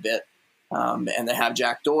quite a bit. And they have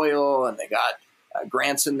Jack Doyle and they got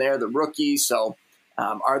Granson there, the rookie. So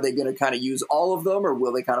are they going to kind of use all of them, or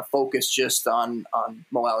will they kind of focus just on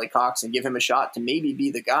Mo Alley Cox and give him a shot to maybe be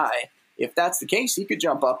the guy? If that's the case, he could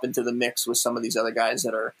jump up into the mix with some of these other guys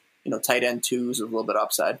that are, tight end twos with a little bit of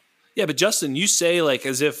upside. Yeah, but Justin, you say like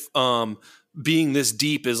as if being this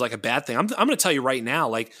deep is like a bad thing. I'm going to tell you right now,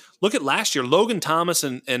 like look at last year, Logan Thomas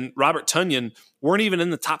and Robert Tonyan weren't even in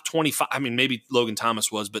the top 25. I mean, maybe Logan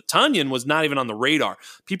Thomas was, but Tonyan was not even on the radar.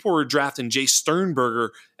 People were drafting Jay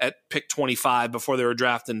Sternberger at pick 25 before they were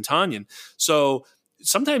drafting Tonyan. So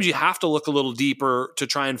sometimes you have to look a little deeper to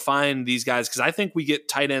try and find these guys, because I think we get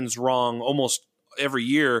tight ends wrong almost every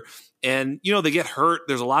year. And, they get hurt.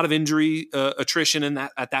 There's a lot of injury attrition in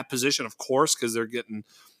at that position, of course, because they're getting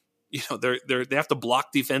 – they have to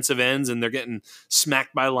block defensive ends, and they're getting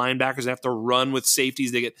smacked by linebackers. They have to run with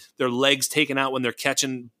safeties. They get their legs taken out when they're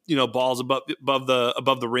catching, balls above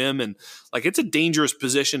the rim. And like, it's a dangerous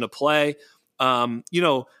position to play. I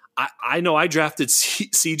know I drafted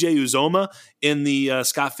CJ Uzoma in the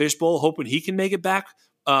Scott Fish Bowl, hoping he can make it back.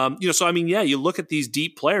 So, I mean, you look at these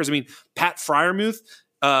deep players. I mean, Pat Freiermuth,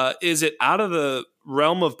 is it out of the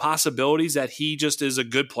realm of possibilities that he just is a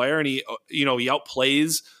good player and he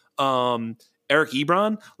outplays Eric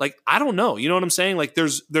Ebron. Like, I don't know. You know what I'm saying? Like,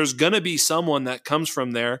 there's going to be someone that comes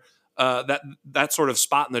from there, that sort of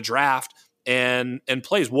spot in the draft and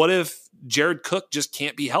plays. What if Jared Cook just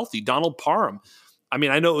can't be healthy? Donald Parham. I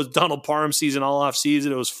mean, I know it was Donald Parham season, all off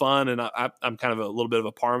season. It was fun. And I'm kind of a little bit of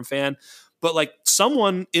a Parham fan, but like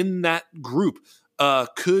someone in that group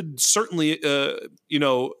could certainly,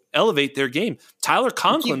 elevate their game. Tyler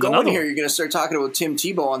Conklin. Keep going here. You're going to start talking about Tim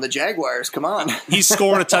Tebow on the Jaguars. Come on. He's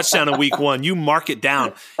scoring a touchdown in week 1. You mark it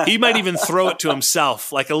down. He might even throw it to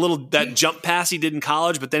himself, like that jump pass he did in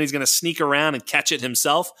college, but then he's going to sneak around and catch it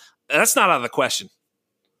himself. That's not out of the question.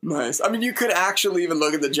 Nice. I mean, you could actually even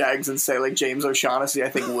look at the Jags and say, like, James O'Shaughnessy, I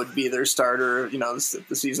think, would be their starter. You know,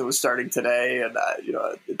 the season was starting today, and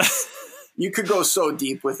you could go so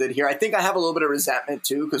deep with it here. I think I have a little bit of resentment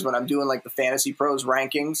too, because when I'm doing like the Fantasy Pros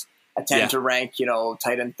rankings, I tend to rank,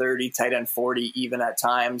 tight end 30, tight end 40, even at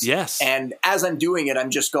times. Yes. And as I'm doing it, I'm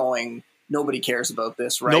just going, nobody cares about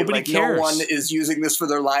this, right? Nobody cares. No one is using this for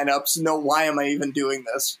their lineups. No, why am I even doing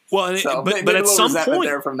this? Well, but at some point,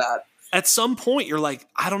 there from that. At some point, you're like,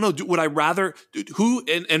 I don't know. Would I rather who?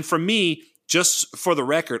 And for me, just for the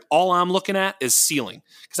record, all I'm looking at is ceiling,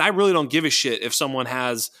 because I really don't give a shit if someone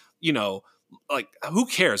has, like, who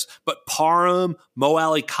cares? But Parham, Mo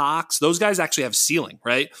Alley Cox, those guys actually have ceiling,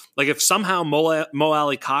 right? Like, if somehow Mo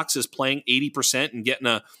Alley Cox is playing 80% and getting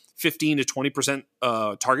a 15 to 20%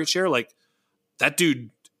 target share, like that dude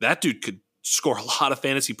could score a lot of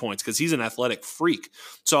fantasy points because he's an athletic freak.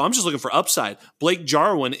 So I'm just looking for upside. Blake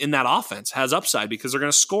Jarwin in that offense has upside because they're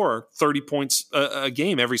going to score 30 points a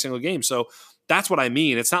game every single game. So that's what I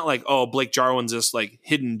mean. It's not like, oh, Blake Jarwin's this like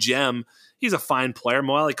hidden gem. He's a fine player.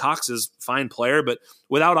 Mo Alley Cox is a fine player, but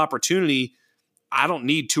without opportunity, I don't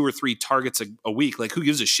need 2 or 3 targets a week. Like, who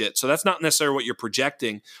gives a shit? So that's not necessarily what you're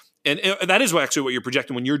projecting. And that is actually what you're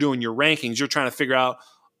projecting when you're doing your rankings. You're trying to figure out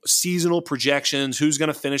seasonal projections, who's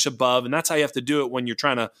going to finish above. And that's how you have to do it when you're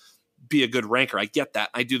trying to be a good ranker. I get that.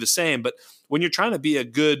 I do the same. But when you're trying to be a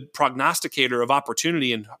good prognosticator of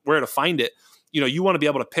opportunity and where to find it, you want to be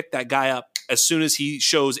able to pick that guy up as soon as he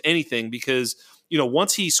shows anything, because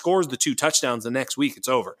once he scores the 2 touchdowns the next week, it's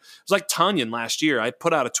over. It was like Tunyon last year. I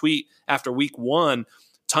put out a tweet after week 1.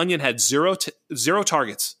 Tunyon had 0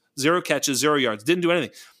 targets, 0 catches, 0 yards, didn't do anything.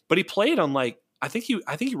 But he played on I think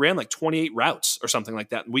he ran like 28 routes or something like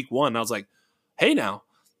that in week 1. And I was like, hey, now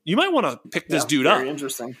you might want to pick this dude up. Very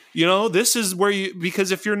interesting. This is where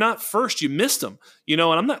because if you're not first, you missed him,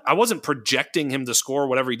 and I wasn't projecting him to score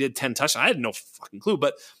whatever he did, 10 touchdowns. I had no fucking clue,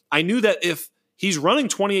 but I knew that if he's running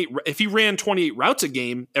 28, if he ran 28 routes a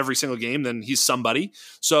game, every single game, then he's somebody.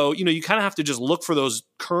 So, you kind of have to just look for those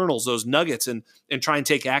kernels, those nuggets, and try and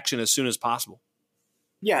take action as soon as possible.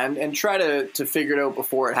 Yeah, and try to figure it out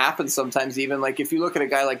before it happens sometimes. Even like if you look at a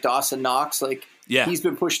guy like Dawson Knox, he's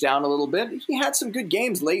been pushed down a little bit. He had some good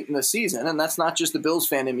games late in the season, and that's not just the Bills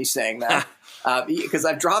fan in me saying that, because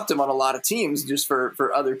I've dropped him on a lot of teams just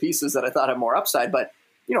for other pieces that I thought had more upside. But,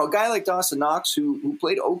 a guy like Dawson Knox who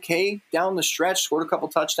played okay down the stretch, scored a couple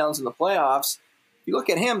touchdowns in the playoffs, you look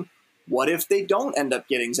at him, what if they don't end up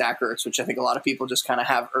getting Zach Ertz, which I think a lot of people just kind of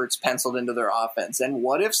have Ertz penciled into their offense? And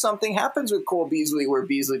what if something happens with Cole Beasley where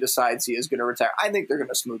Beasley decides he is going to retire? I think they're going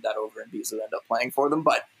to smooth that over and Beasley will end up playing for them.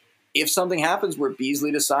 But if something happens where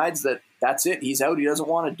Beasley decides that that's it, he's out, he doesn't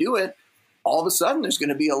want to do it, all of a sudden there's going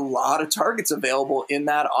to be a lot of targets available in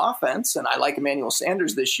that offense. And I like Emmanuel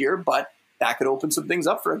Sanders this year, but that could open some things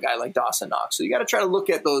up for a guy like Dawson Knox. So you got to try to look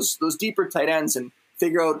at those deeper tight ends and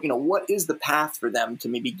figure out, what is the path for them to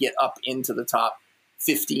maybe get up into the top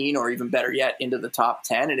 15 or even better yet, into the top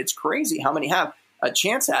 10. And it's crazy how many have a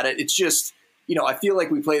chance at it. It's just, I feel like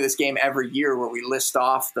we play this game every year where we list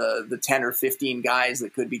off the 10 or 15 guys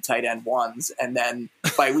that could be tight end ones. And then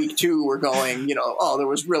by week 2, we're going, there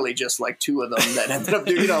was really just like 2 of them that ended up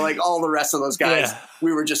doing, like all the rest of those guys,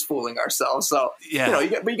 we were just fooling ourselves. So, you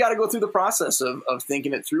got to go through the process of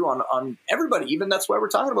thinking it through on everybody. Even that's why we're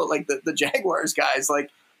talking about like the Jaguars guys,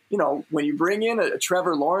 like, when you bring in a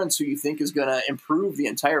Trevor Lawrence who you think is going to improve the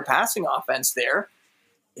entire passing offense there,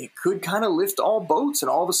 it could kind of lift all boats, and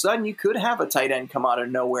all of a sudden you could have a tight end come out of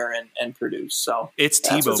nowhere and produce. So it's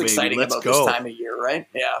that's Tebow, what's exciting baby. Let's about go. This time of year, right?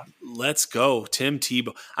 Yeah. Let's go. Tim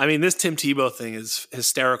Tebow. I mean, this Tim Tebow thing is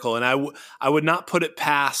hysterical, and I would not put it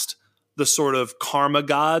past the sort of karma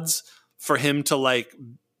gods for him to like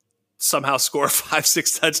somehow score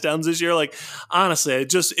 5-6 touchdowns this year. Like, honestly,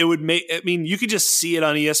 it would make, you could just see it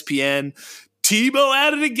on ESPN. Tebow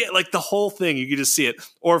at it again. Like the whole thing, you can just see it.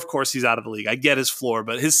 Or, of course, he's out of the league. I get his floor,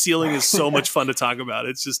 but his ceiling is so much fun to talk about.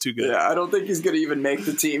 It's just too good. Yeah, I don't think he's going to even make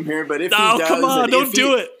the team here, but if he does, come on, don't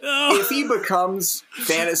do it. Oh. If he becomes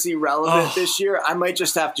fantasy relevant this year, I might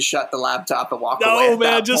just have to shut the laptop and walk away. No,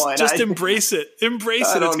 man, just embrace it.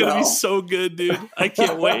 Embrace it. It's going to be so good, dude. I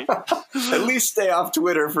can't wait. At least stay off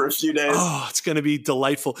Twitter for a few days. Oh, it's going to be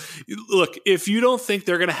delightful. Look, if you don't think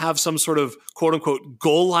they're going to have some sort of quote unquote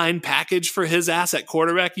goal line package for his ass at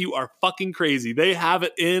quarterback, you are fucking crazy. They have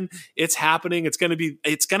it in. It's happening. It's going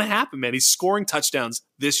to happen, man. He's scoring touchdowns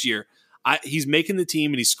this year. He's making the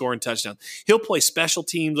team and he's scoring touchdowns. He'll play special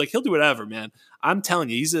teams. Like he'll do whatever, man. I'm telling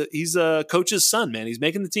you, he's a coach's son, man. He's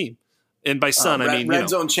making the team. And by son, I mean, Red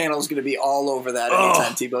Zone Channel is going to be all over that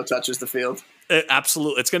anytime Tebow touches the field.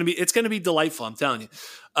 Absolutely. It's going to be delightful. I'm telling you.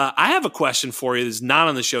 I have a question for you that's not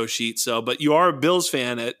on the show sheet. But you are a Bills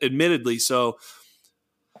fan, admittedly. So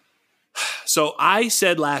I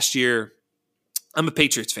said last year, I'm a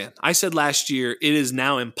Patriots fan. I said last year, it is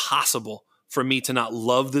now impossible for me to not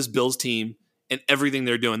love this Bills team and everything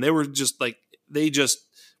they're doing. They were just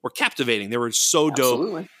were captivating. They were so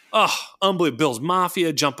dope. Oh, unbelievable. Bills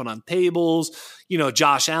Mafia jumping on tables.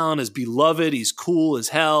 Josh Allen is beloved. He's cool as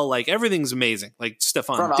hell. Like everything's amazing. Like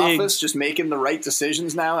Stephon Front Diggs. office just making the right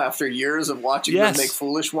decisions now after years of watching them make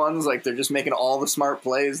foolish ones. Like they're just making all the smart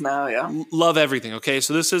plays now. Yeah. Love everything. Okay.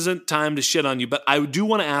 So this isn't time to shit on you, but I do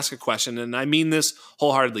want to ask a question, and I mean this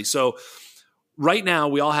wholeheartedly. So right now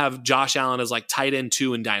we all have Josh Allen as like tight end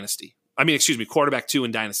 2 in Dynasty. Quarterback 2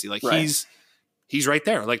 in Dynasty. Like he's right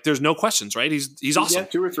there. Like there's no questions, right? He's awesome. Yeah,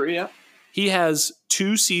 2 or 3, yeah. He has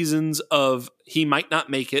 2 seasons of he might not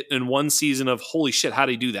make it and 1 season of holy shit, how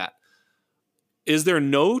did he do that? Is there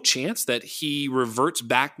no chance that he reverts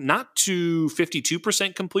back not to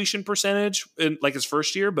 52% completion percentage in like his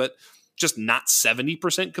first year, but just not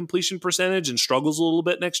 70% completion percentage and struggles a little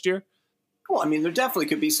bit next year? Well, I mean, there definitely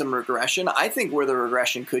could be some regression. I think where the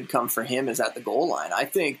regression could come for him is at the goal line. I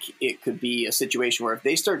think it could be a situation where if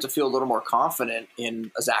they start to feel a little more confident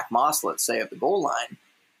in a Zach Moss, let's say, at the goal line,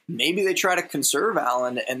 maybe they try to conserve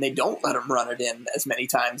Allen and they don't let him run it in as many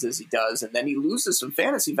times as he does. And then he loses some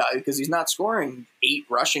fantasy value because he's not scoring 8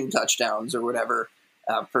 rushing touchdowns or whatever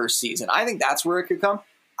per season. I think that's where it could come.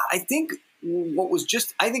 I think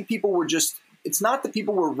people were just, it's not that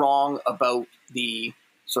people were wrong about the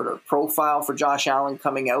sort of profile for Josh Allen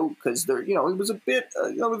coming out because it was a bit,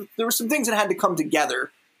 there were some things that had to come together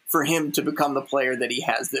for him to become the player that he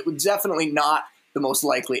has. That was definitely not the most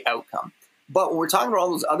likely outcome. But when we're talking about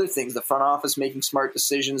all those other things, the front office making smart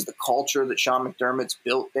decisions, the culture that Sean McDermott's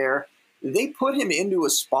built there, they put him into a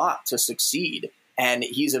spot to succeed. And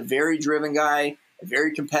he's a very driven guy, a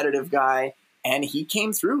very competitive guy, and he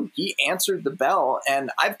came through. He answered the bell.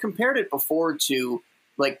 And I've compared it before to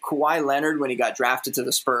like Kawhi Leonard when he got drafted to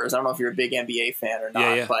the Spurs. I don't know if you're a big NBA fan or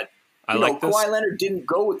not, but Kawhi Leonard didn't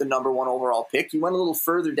go with the number 1 overall pick. He went a little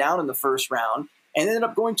further down in the first round and ended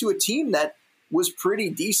up going to a team that was pretty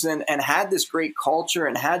decent and had this great culture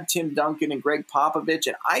and had Tim Duncan and Greg Popovich.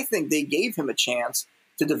 And I think they gave him a chance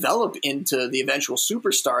to develop into the eventual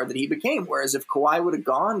superstar that he became. Whereas if Kawhi would have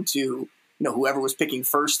gone to, whoever was picking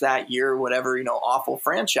first that year, whatever, awful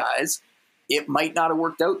franchise, it might not have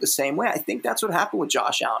worked out the same way. I think that's what happened with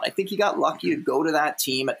Josh Allen. I think he got lucky to go to that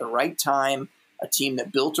team at the right time, a team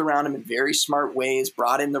that built around him in very smart ways,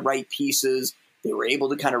 brought in the right pieces. They were able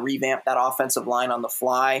to kind of revamp that offensive line on the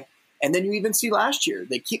fly. And then you even see last year,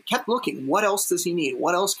 they kept looking. What else does he need?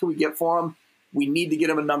 What else can we get for him? We need to get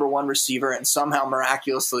him a number 1 receiver. And somehow,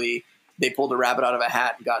 miraculously, they pulled a rabbit out of a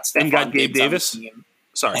hat and got Stephon and got Gabe Diggs Davis.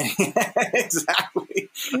 Sorry.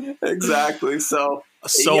 Exactly. So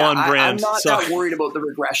on brand. I'm not that worried about the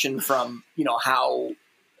regression from, how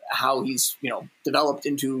he's, developed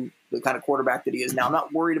into the kind of quarterback that he is now. I'm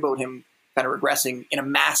not worried about him kind of regressing in a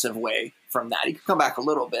massive way from that. He could come back a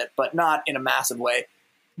little bit, but not in a massive way.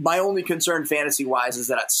 My only concern fantasy-wise is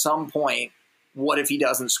that at some point, what if he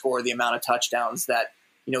doesn't score the amount of touchdowns that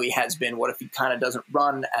he has been? What if he kind of doesn't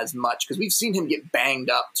run as much? Because we've seen him get banged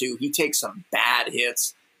up, too. He takes some bad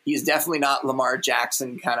hits. He is definitely not Lamar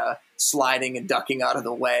Jackson kind of sliding and ducking out of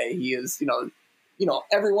the way. He is,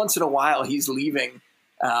 every once in a while he's leaving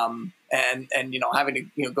and having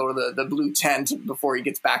to, go to the blue tent before he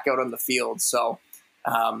gets back out on the field. So,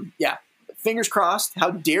 fingers crossed. How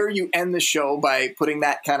dare you end the show by putting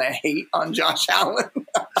that kind of hate on Josh Allen?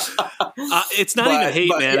 It's not even hate,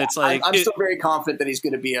 man. Yeah, it's like I'm still very confident that he's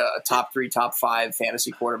going to be a top 3, top 5 fantasy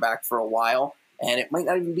quarterback for a while. And it might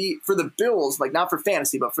not even be for the Bills, like not for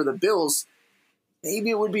fantasy, but for the Bills, maybe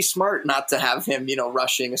it would be smart not to have him,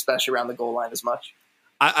 rushing, especially around the goal line as much.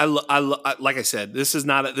 like I said, this is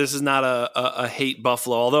not a hate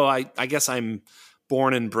Buffalo. Although I guess I'm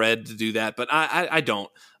born and bred to do that, but I don't.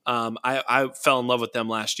 I fell in love with them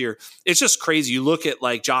last year. It's just crazy. You look at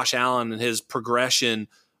like Josh Allen and his progression.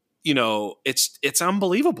 It's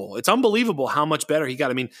unbelievable. It's unbelievable how much better he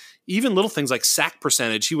got. I mean, even little things like sack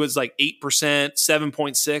percentage, he was like 8%,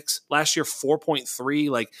 7.6 last year, 4.3.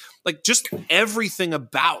 Like just everything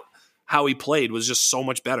about how he played was just so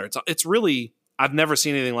much better. It's really, I've never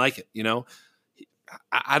seen anything like it.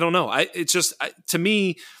 I don't know. To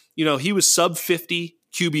me, he was sub 50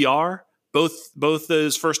 QBR both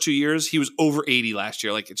those first 2 years. He was over 80 last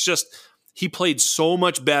year. Like it's just, he played so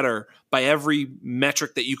much better by every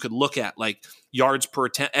metric that you could look at, like yards per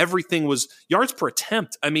attempt. Everything was yards per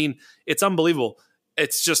attempt. I mean, it's unbelievable.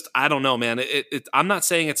 It's just, I don't know, man. I'm not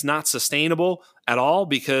saying it's not sustainable at all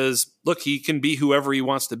because, look, he can be whoever he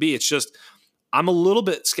wants to be. It's just, I'm a little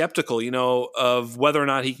bit skeptical, of whether or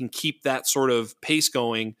not he can keep that sort of pace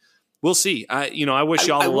going. We'll see. I wish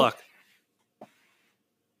y'all the luck.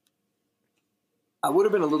 I would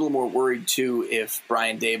have been a little more worried, too, if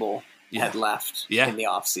Brian Daboll had left in the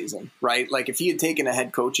offseason, right? Like if he had taken a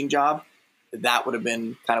head coaching job, that would have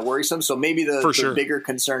been kind of worrisome. So maybe the bigger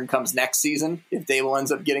concern comes next season if Daboll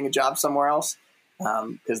ends up getting a job somewhere else,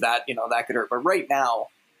 because that could hurt. But right now,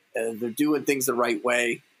 they're doing things the right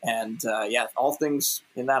way. And all things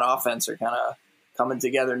in that offense are kind of coming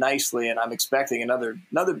together nicely. And I'm expecting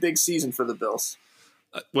another big season for the Bills.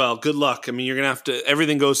 Well, good luck. I mean, you're going to have to –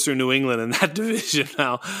 everything goes through New England in that division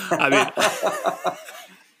now. I mean –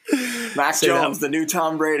 Mac Jones, the new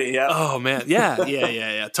Tom Brady. Yeah. Oh man.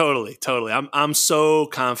 Yeah. Totally. I'm so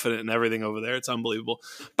confident in everything over there. It's unbelievable.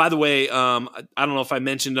 By the way, I don't know if I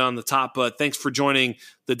mentioned on the top, but thanks for joining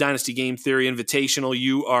the Dynasty Game Theory Invitational.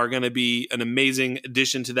 You are going to be an amazing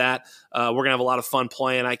addition to that. We're going to have a lot of fun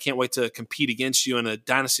playing. I can't wait to compete against you in a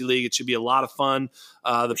Dynasty League. It should be a lot of fun.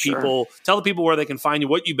 Tell the people where they can find you,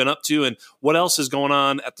 what you've been up to, and what else is going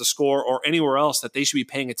on at the Score or anywhere else that they should be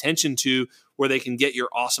paying attention to where they can get your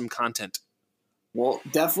awesome content. Well,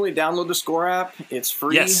 definitely download the Score app. It's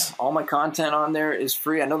free. Yes. All my content on there is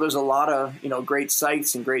free. I know there's a lot of great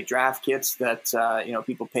sites and great draft kits that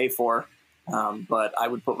people pay for, but I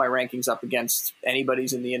would put my rankings up against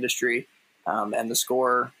anybody's in the industry, and the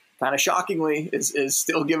Score kind of shockingly is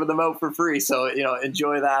still giving them out for free. So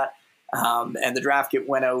enjoy that. And the draft kit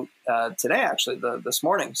went out today, actually, this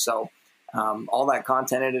morning. So all that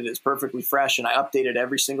content in it is perfectly fresh, and I update it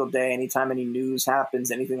every single day. Anytime any news happens,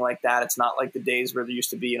 anything like that, it's not like the days where there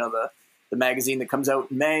used to be, the magazine that comes out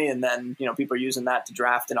in May, and then people are using that to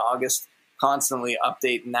draft in August. Constantly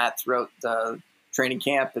updating that throughout the training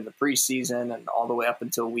camp and the preseason and all the way up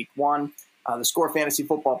until week 1. The Score Fantasy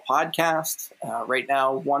Football Podcast right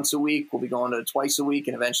now once a week. We'll be going to twice a week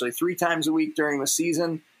and eventually 3 times a week during the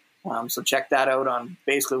season. So check that out on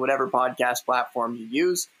basically whatever podcast platform you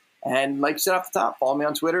use. And like you said off the top, follow me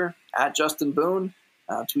on Twitter at Justin Boone,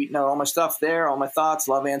 tweeting out all my stuff there, all my thoughts.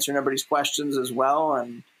 Love answering everybody's questions as well.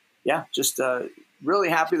 And just really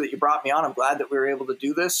happy that you brought me on. I'm glad that we were able to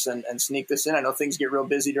do this and sneak this in. I know things get real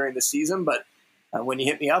busy during the season, but when you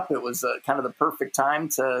hit me up, it was kind of the perfect time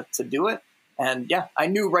to do it. And I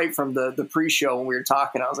knew right from the pre-show when we were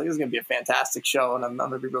talking, I was like, this is going to be a fantastic show. And I'm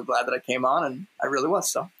going to be real glad that I came on, and I really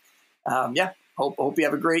was. So, Hope you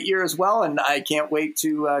have a great year as well, and I can't wait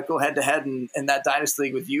to go head to head in that Dynasty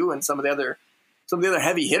League with you and some of the other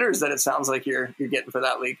heavy hitters that it sounds like you're getting for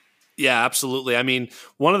that league. Yeah, absolutely. I mean,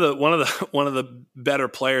 one of the better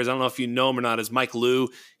players, I don't know if you know him or not, is Mike Liu.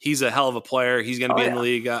 He's a hell of a player. He's going to be in the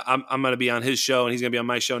league. I'm going to be on his show, and he's going to be on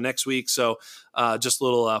my show next week. So just a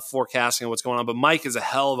little forecasting of what's going on. But Mike is a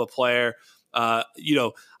hell of a player. I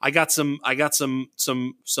got some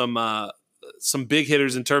big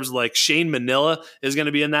hitters in terms of like Shane Manila is going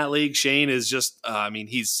to be in that league. Shane is just,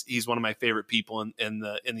 he's one of my favorite people in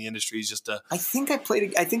the industry. He's just I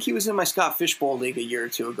think he was in my Scott Fishbowl league a year or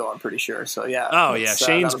two ago. I'm pretty sure. So yeah. Oh yeah.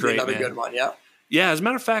 Shane's great. Another good one. Yeah. Yeah. As a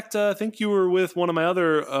matter of fact, I think you were with one of my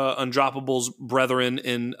other Undroppables brethren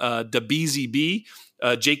in DBZB.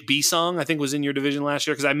 Jake Bisong, I think, was in your division last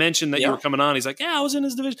year because I mentioned that you were coming on. He's like, yeah, I was in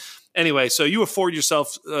his division. Anyway, so you afford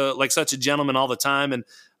yourself like such a gentleman all the time and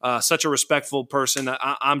such a respectful person.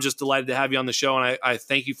 I'm just delighted to have you on the show, and I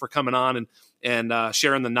thank you for coming on and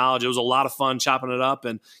sharing the knowledge. It was a lot of fun chopping it up,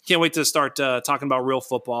 and can't wait to start talking about real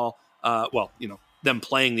football. Them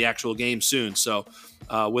playing the actual game soon. So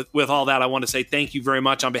with all that, I want to say thank you very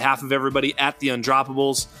much on behalf of everybody at the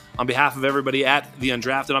Undroppables, on behalf of everybody at the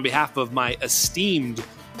Undrafted, on behalf of my esteemed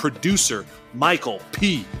producer, Michael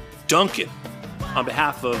P. Duncan, on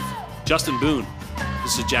behalf of Justin Boone.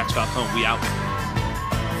 This is Jax Falcone. We out.